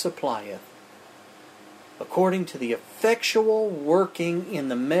joint supplieth, according to the effectual working in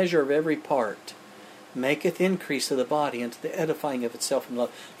the measure of every part, maketh increase of the body unto the edifying of itself in love.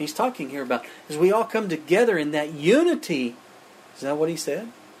 And he's talking here about, as we all come together in that unity, is that what he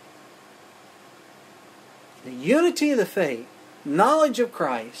said? The unity of the faith, knowledge of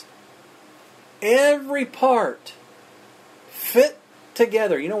Christ, every part fit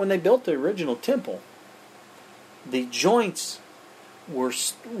together. You know, when they built the original temple, the joints were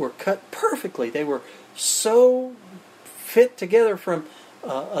cut perfectly. They were so fit together from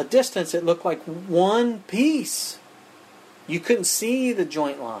a distance it looked like one piece. You couldn't see the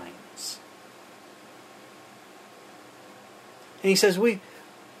joint lines. And he says,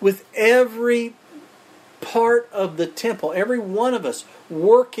 with every part of the temple, every one of us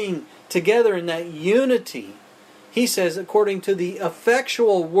working together in that unity, he says, according to the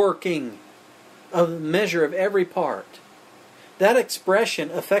effectual working of the measure of every part. That expression,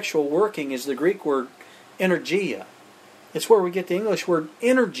 effectual working, is the Greek word energia. It's where we get the English word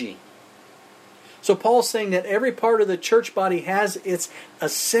energy. So Paul's saying that every part of the church body has its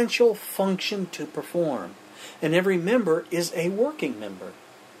essential function to perform. And every member is a working member.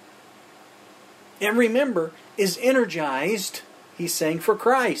 Every member is energized, He's saying for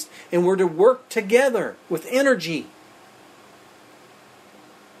Christ. And we're to work together with energy.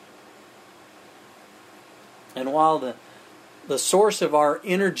 And while the source of our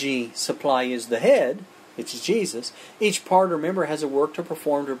energy supply is the head, which is Jesus, each part, remember, has a work to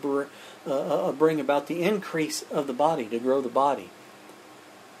perform to bring about the increase of the body, to grow the body.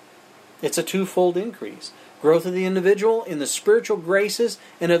 It's a twofold increase. Growth of the individual in the spiritual graces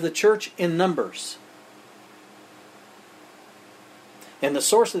and of the church in numbers. And the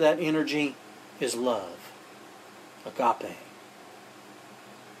source of that energy is love. Agape.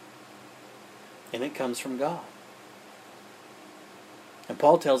 And it comes from God. And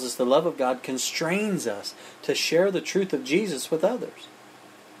Paul tells us the love of God constrains us to share the truth of Jesus with others.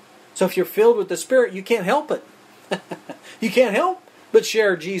 So if you're filled with the Spirit, you can't help it. You can't help but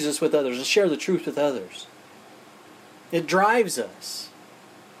share Jesus with others and share the truth with others. It drives us.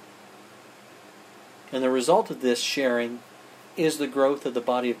 And the result of this sharing is the growth of the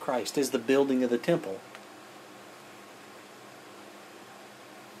body of Christ, is the building of the temple.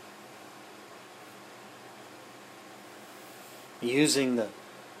 Using the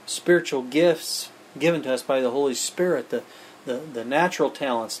spiritual gifts given to us by the Holy Spirit, the natural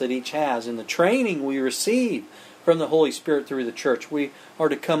talents that each has, and the training we receive from the Holy Spirit through the church, we are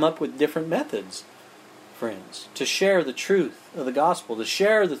to come up with different methods, friends, to share the truth of the gospel, to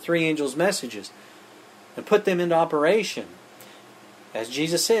share the three angels' messages, and put them into operation. As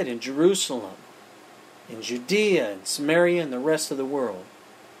Jesus said, in Jerusalem, in Judea, and Samaria, and the rest of the world.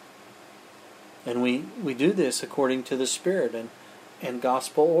 And we do this according to the Spirit and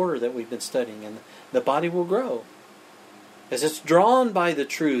gospel order that we've been studying. And the body will grow as it's drawn by the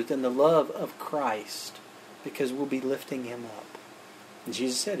truth and the love of Christ, because we'll be lifting Him up. And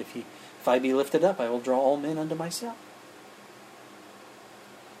Jesus said, if I be lifted up, I will draw all men unto myself.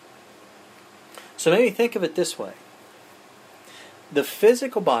 So maybe think of it this way. The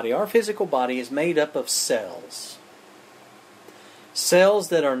physical body, our physical body, is made up of cells. Cells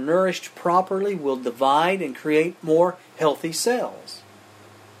that are nourished properly will divide and create more healthy cells.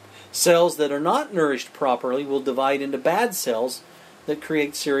 Cells that are not nourished properly will divide into bad cells that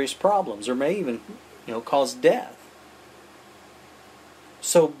create serious problems, or may even, cause death.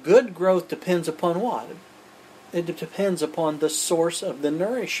 So good growth depends upon what? It depends upon the source of the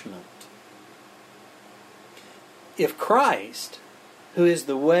nourishment. If Christ, who is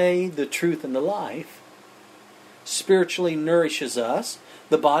the way, the truth, and the life, spiritually nourishes us,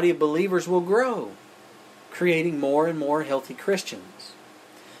 the body of believers will grow, creating more and more healthy Christians.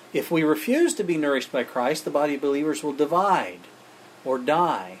 If we refuse to be nourished by Christ, the body of believers will divide or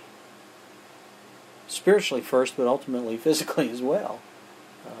die. Spiritually first, but ultimately physically as well.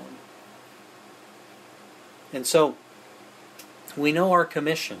 And so, we know our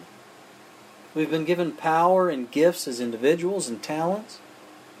commission. We've been given power and gifts as individuals and talents.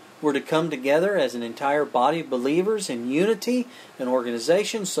 We're to come together as an entire body of believers in unity and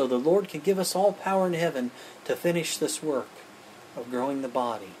organization so the Lord can give us all power in heaven to finish this work of growing the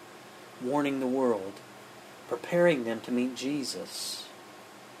body, warning the world, preparing them to meet Jesus.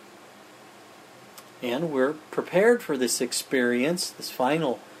 And we're prepared for this experience, this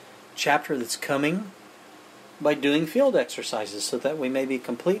final chapter that's coming, by doing field exercises so that we may be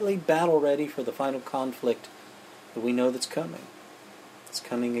completely battle ready for the final conflict that we know that's coming. It's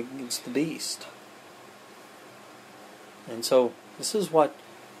coming against the beast. And so this is what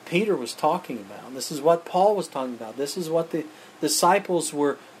Peter was talking about. This is what Paul was talking about. This is what the disciples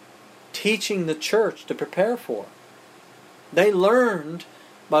were teaching the church to prepare for. They learned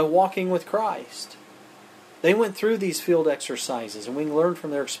by walking with Christ. They went through these field exercises, and we can learn from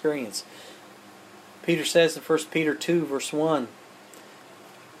their experience. Peter says in 1 Peter 2, verse 1,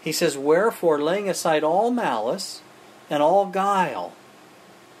 he says, "Wherefore, laying aside all malice and all guile."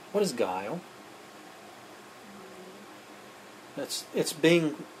 What is guile? It's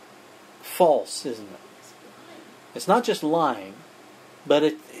being false, isn't it? It's not just lying,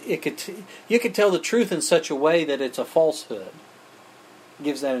 but you could tell the truth in such a way that it's a falsehood. It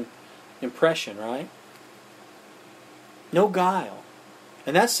gives that impression, right? No guile.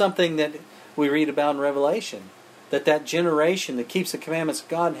 And that's something that we read about in Revelation. That generation that keeps the commandments of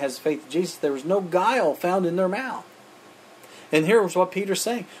God and has faith in Jesus, there was no guile found in their mouth. And here was what Peter's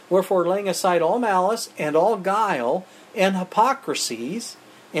saying. "Wherefore, laying aside all malice and all guile and hypocrisies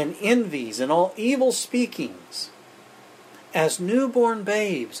and envies and all evil speakings, as newborn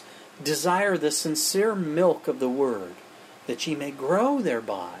babes, desire the sincere milk of the word, that ye may grow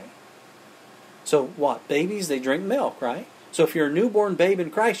thereby." So what? Babies, they drink milk, right? So if you're a newborn babe in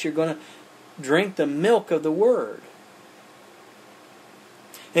Christ, you're going to drink the milk of the word.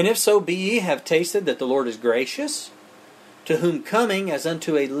 "And if so be ye have tasted that the Lord is gracious, to whom coming as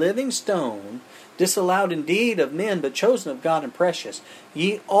unto a living stone, disallowed indeed of men, but chosen of God and precious,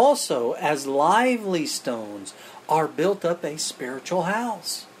 ye also as lively stones are built up a spiritual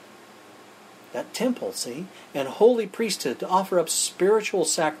house. That temple, see? And holy priesthood to offer up spiritual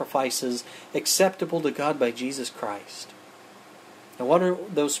sacrifices acceptable to God by Jesus Christ. Now what are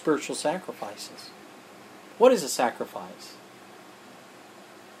those spiritual sacrifices? What is a sacrifice?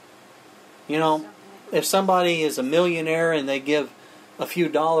 You know, if somebody is a millionaire and they give a few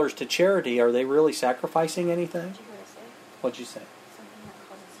dollars to charity, are they really sacrificing anything? What'd you say?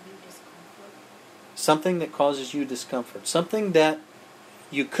 Something that causes you discomfort. Something that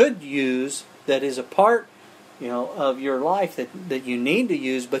you could use that is a part, of your life that you need to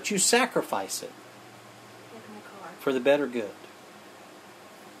use, but you sacrifice it for the better good.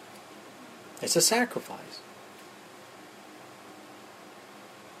 It's a sacrifice.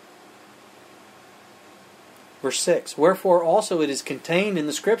 Verse 6, wherefore also it is contained in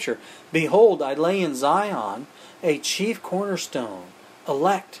the Scripture, behold, I lay in Zion a chief cornerstone,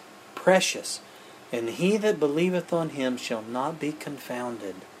 elect, precious, and he that believeth on him shall not be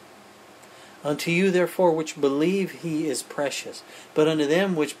confounded. Unto you therefore which believe he is precious, but unto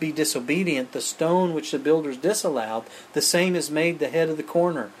them which be disobedient, the stone which the builders disallowed, the same is made the head of the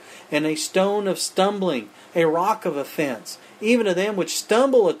corner, and a stone of stumbling, a rock of offense, even to them which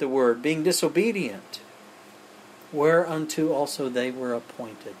stumble at the word, being disobedient. Whereunto also they were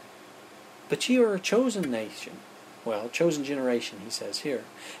appointed. But ye are a chosen nation. Well, chosen generation, he says here.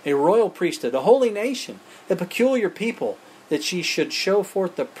 A royal priesthood, a holy nation, a peculiar people, that ye should show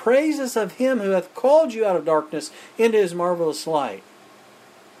forth the praises of him who hath called you out of darkness into his marvelous light.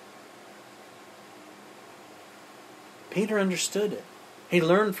 Peter understood it. He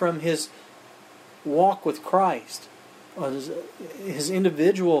learned from his walk with Christ, his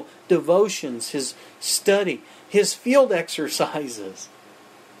individual devotions, his study, his field exercises,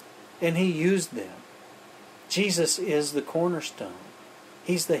 and he used them. Jesus is the cornerstone.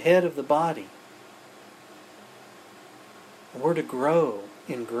 He's the head of the body. We're to grow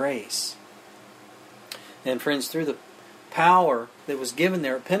in grace. And friends, through the power that was given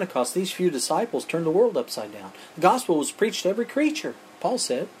there at Pentecost, these few disciples turned the world upside down. The gospel was preached to every creature, Paul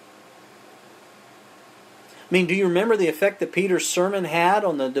said. I mean, do you remember the effect that Peter's sermon had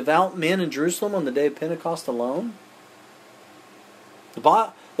on the devout men in Jerusalem on the day of Pentecost alone?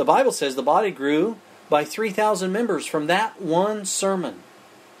 The Bible says the body grew by 3,000 members from that one sermon.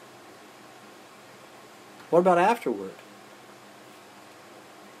 What about afterward?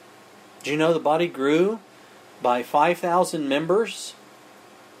 Do you know the body grew by 5,000 members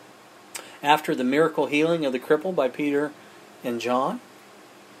after the miracle healing of the cripple by Peter and John?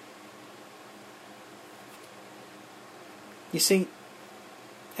 You see,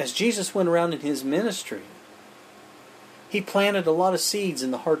 as Jesus went around in his ministry, he planted a lot of seeds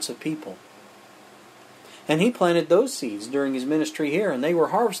in the hearts of people. And he planted those seeds during his ministry here, and they were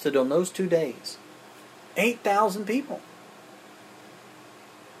harvested on those 2 days. 8,000 people.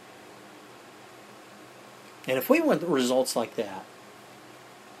 And if we want results like that,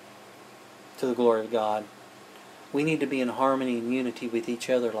 to the glory of God, we need to be in harmony and unity with each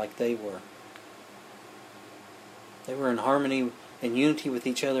other like they were. They were in harmony and unity with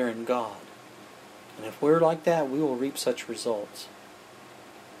each other and God. And if we're like that, we will reap such results.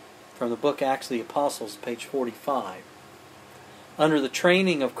 From the book Acts of the Apostles, page 45. Under the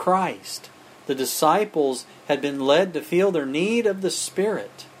training of Christ, the disciples had been led to feel their need of the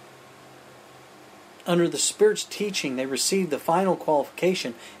Spirit. Under the Spirit's teaching, they received the final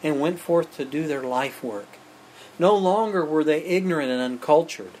qualification and went forth to do their life work. No longer were they ignorant and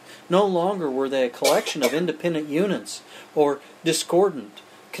uncultured. No longer were they a collection of independent units or discordant,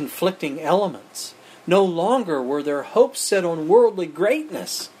 conflicting elements. No longer were their hopes set on worldly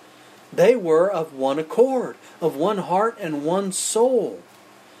greatness. They were of one accord, of one heart and one soul.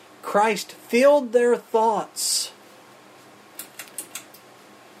 Christ filled their thoughts.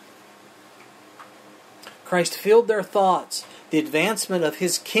 Christ filled their thoughts. The advancement of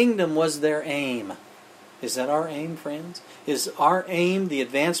His kingdom was their aim. Is that our aim, friends? Is our aim the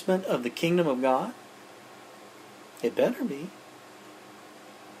advancement of the kingdom of God? It better be.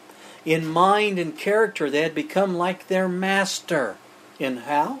 In mind and character, they had become like their master. In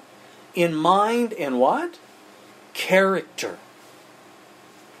how? In mind and what? Character.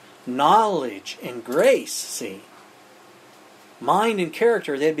 Knowledge and grace, see. Mind and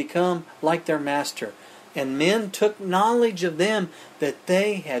character, they had become like their master. And men took knowledge of them that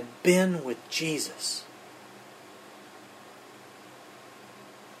they had been with Jesus.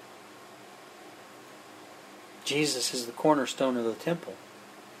 Jesus is the cornerstone of the temple,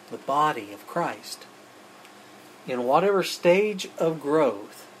 the body of Christ. in whatever stage of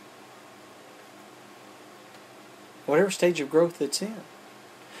growth, it's in.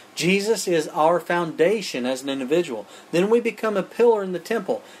 Jesus is our foundation as an individual. Then we become a pillar in the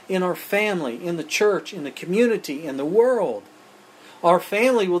temple, in our family, in the church, in the community, in the world. Our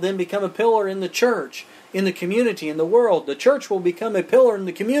family will then become a pillar in the church, in the community, in the world. The church will become a pillar in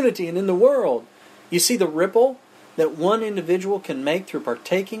the community and in the world. You see the ripple that one individual can make through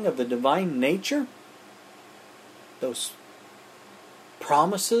partaking of the divine nature? Those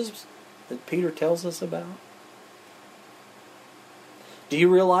promises that Peter tells us about? Do you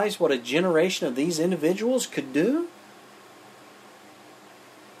realize what a generation of these individuals could do?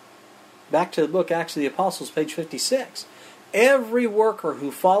 Back to the book Acts of the Apostles, page 56. Every worker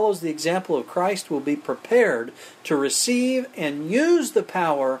who follows the example of Christ will be prepared to receive and use the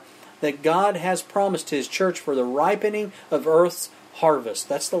power that God has promised to His church for the ripening of earth's harvest.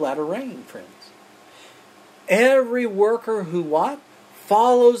 That's the latter rain, friends. Every worker who what?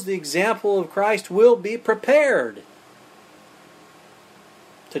 Follows the example of Christ will be prepared.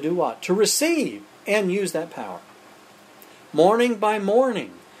 To do what? To receive and use that power. Morning by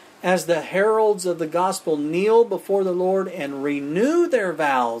morning, as the heralds of the gospel kneel before the Lord and renew their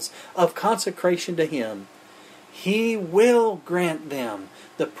vows of consecration to Him, He will grant them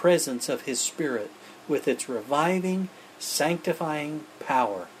the presence of His Spirit with its reviving, sanctifying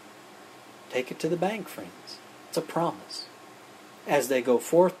power. Take it to the bank, friends. It's a promise. As they go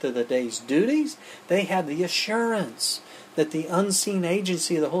forth to the day's duties, they have the assurance that the unseen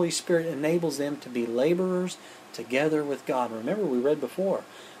agency of the Holy Spirit enables them to be laborers together with God. Remember, we read before,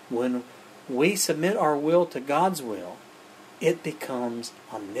 when we submit our will to God's will, it becomes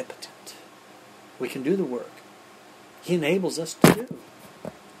omnipotent. We can do the work He enables us to do.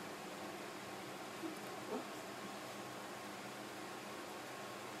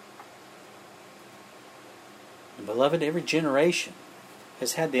 And beloved, every generation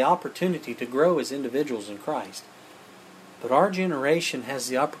has had the opportunity to grow as individuals in Christ. But our generation has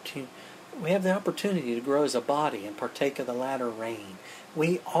the opportunity, we have the opportunity to grow as a body and partake of the latter rain.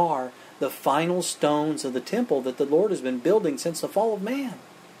 We are the final stones of the temple that the Lord has been building since the fall of man.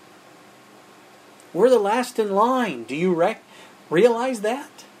 We're the last in line. Do you realize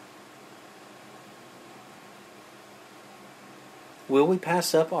that? Will we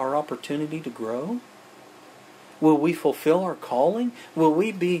pass up our opportunity to grow? Will we fulfill our calling? Will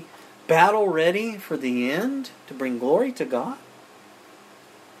we be battle ready for the end to bring glory to God?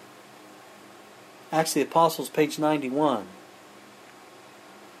 Acts of the Apostles, page 91.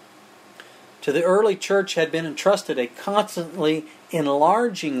 To the early church had been entrusted a constantly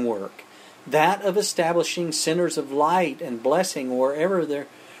enlarging work, that of establishing centers of light and blessing wherever there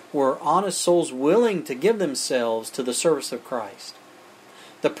were honest souls willing to give themselves to the service of Christ.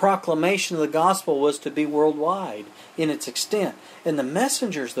 The proclamation of the gospel was to be worldwide in its extent, and the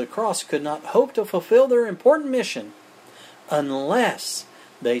messengers of the cross could not hope to fulfill their important mission unless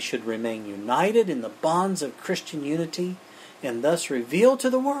they should remain united in the bonds of Christian unity and thus reveal to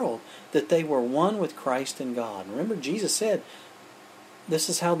the world that they were one with Christ and God. Remember, Jesus said, this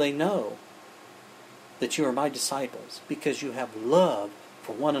is how they know that you are my disciples, because you have love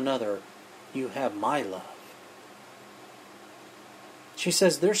for one another. You have my love. She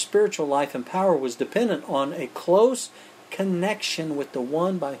says their spiritual life and power was dependent on a close connection with the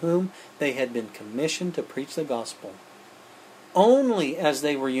one by whom they had been commissioned to preach the gospel. Only as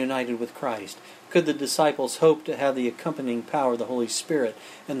they were united with Christ could the disciples hope to have the accompanying power of the Holy Spirit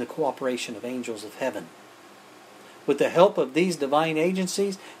and the cooperation of angels of heaven. With the help of these divine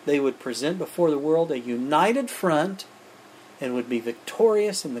agencies, they would present before the world a united front and would be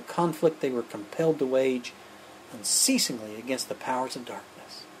victorious in the conflict they were compelled to wage unceasingly against the powers of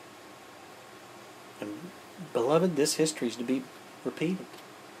darkness. And beloved, this history is to be repeated.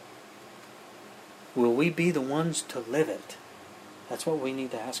 Will we be the ones to live it? That's what we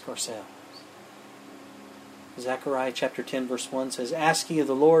need to ask ourselves. Zechariah chapter 10 verse 1 says, ask ye of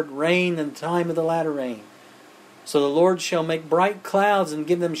the Lord rain in the time of the latter rain. So the Lord shall make bright clouds and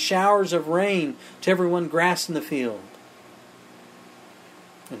give them showers of rain to everyone grass in the field.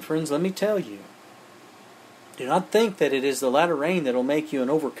 And friends, let me tell you, do not think that it is the latter rain that will make you an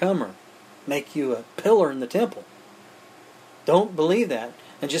overcomer, make you a pillar in the temple. Don't believe that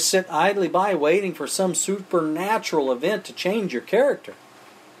and just sit idly by waiting for some supernatural event to change your character.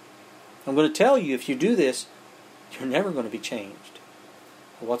 I'm going to tell you, if you do this, you're never going to be changed.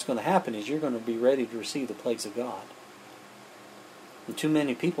 But what's going to happen is you're going to be ready to receive the plagues of God. And too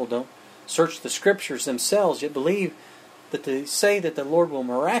many people don't search the Scriptures themselves, yet believe that they say that the Lord will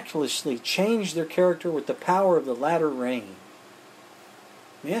miraculously change their character with the power of the latter rain.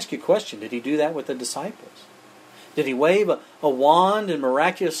 Let me ask you a question. Did He do that with the disciples? Did he wave a wand and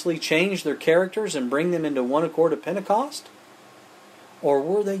miraculously change their characters and bring them into one accord at Pentecost? Or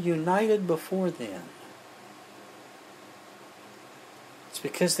were they united before then? It's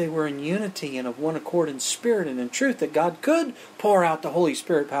because they were in unity and of one accord in spirit and in truth that God could pour out the Holy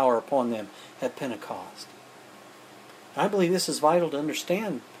Spirit power upon them at Pentecost. I believe this is vital to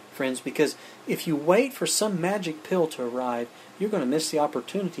understand, friends, because if you wait for some magic pill to arrive, you're going to miss the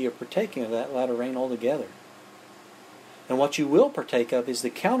opportunity of partaking of that latter rain altogether. And what you will partake of is the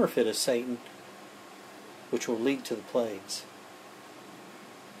counterfeit of Satan, which will lead to the plagues.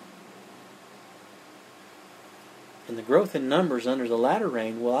 And the growth in numbers under the latter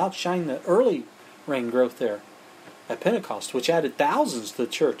rain will outshine the early rain growth there at Pentecost, which added thousands to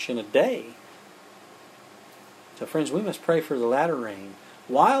the church in a day. So friends, we must pray for the latter rain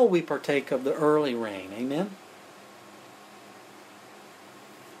while we partake of the early rain. Amen?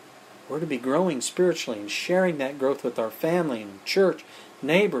 We're to be growing spiritually and sharing that growth with our family and church,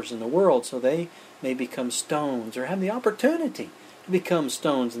 neighbors, and the world so they may become stones or have the opportunity to become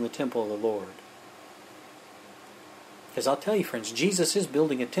stones in the temple of the Lord. Because I'll tell you, friends, Jesus is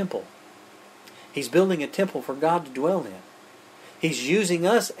building a temple. He's building a temple for God to dwell in. He's using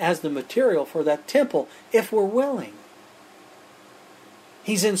us as the material for that temple if we're willing.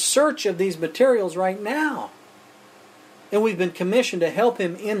 He's in search of these materials right now. And we've been commissioned to help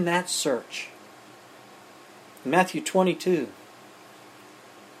Him in that search. In Matthew 22,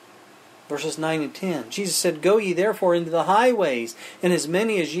 verses 9 and 10, Jesus said, "Go ye therefore into the highways, and as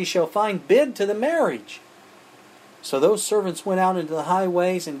many as ye shall find, bid to the marriage." So those servants went out into the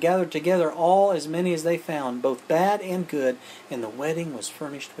highways and gathered together all as many as they found, both bad and good, and the wedding was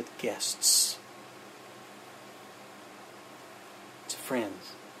furnished with guests. So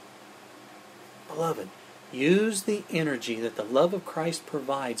friends, beloved, use the energy that the love of Christ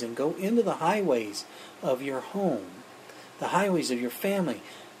provides and go into the highways of your home, the highways of your family,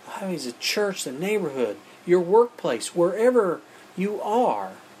 the highways of church, the neighborhood, your workplace, wherever you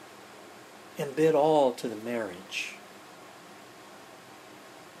are, and bid all to the marriage.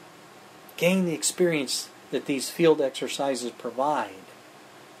 Gain the experience that these field exercises provide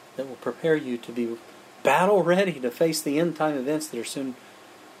that will prepare you to be battle ready to face the end time events that are soon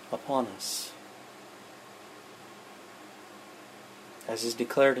upon us. As is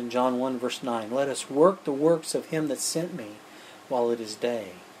declared in John 1 verse 9, "Let us work the works of Him that sent me while it is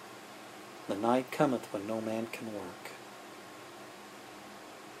day. The night cometh when no man can work."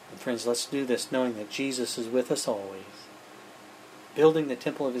 And friends, let's do this knowing that Jesus is with us always, building the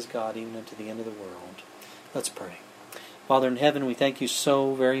temple of His God even unto the end of the world. Let's pray. Father in heaven, we thank You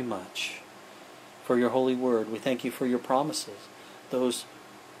so very much for Your holy word. We thank You for Your promises, those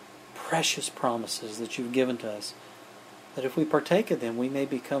precious promises that You've given to us, that if we partake of them, we may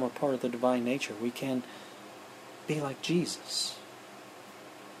become a part of the divine nature. We can be like Jesus.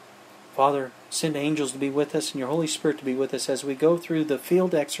 Father, send angels to be with us and Your Holy Spirit to be with us as we go through the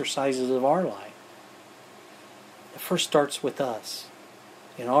field exercises of our life. It first starts with us,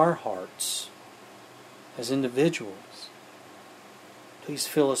 in our hearts, as individuals. Please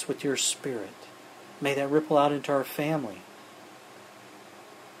fill us with Your Spirit. May that ripple out into our family,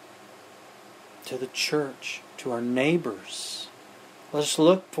 to the church, to our neighbors. Let us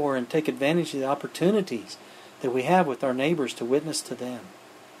look for and take advantage of the opportunities that we have with our neighbors to witness to them,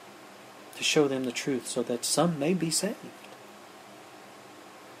 to show them the truth so that some may be saved.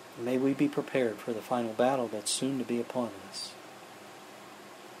 And may we be prepared for the final battle that's soon to be upon us.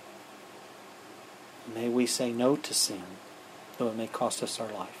 And may we say no to sin, though it may cost us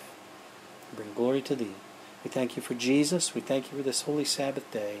our life. And bring glory to Thee. We thank You for Jesus. We thank You for this holy Sabbath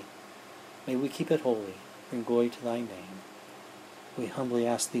day. May we keep it holy. Bring glory to Thy name. We humbly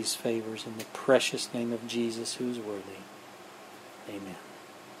ask these favors in the precious name of Jesus, who is worthy. Amen.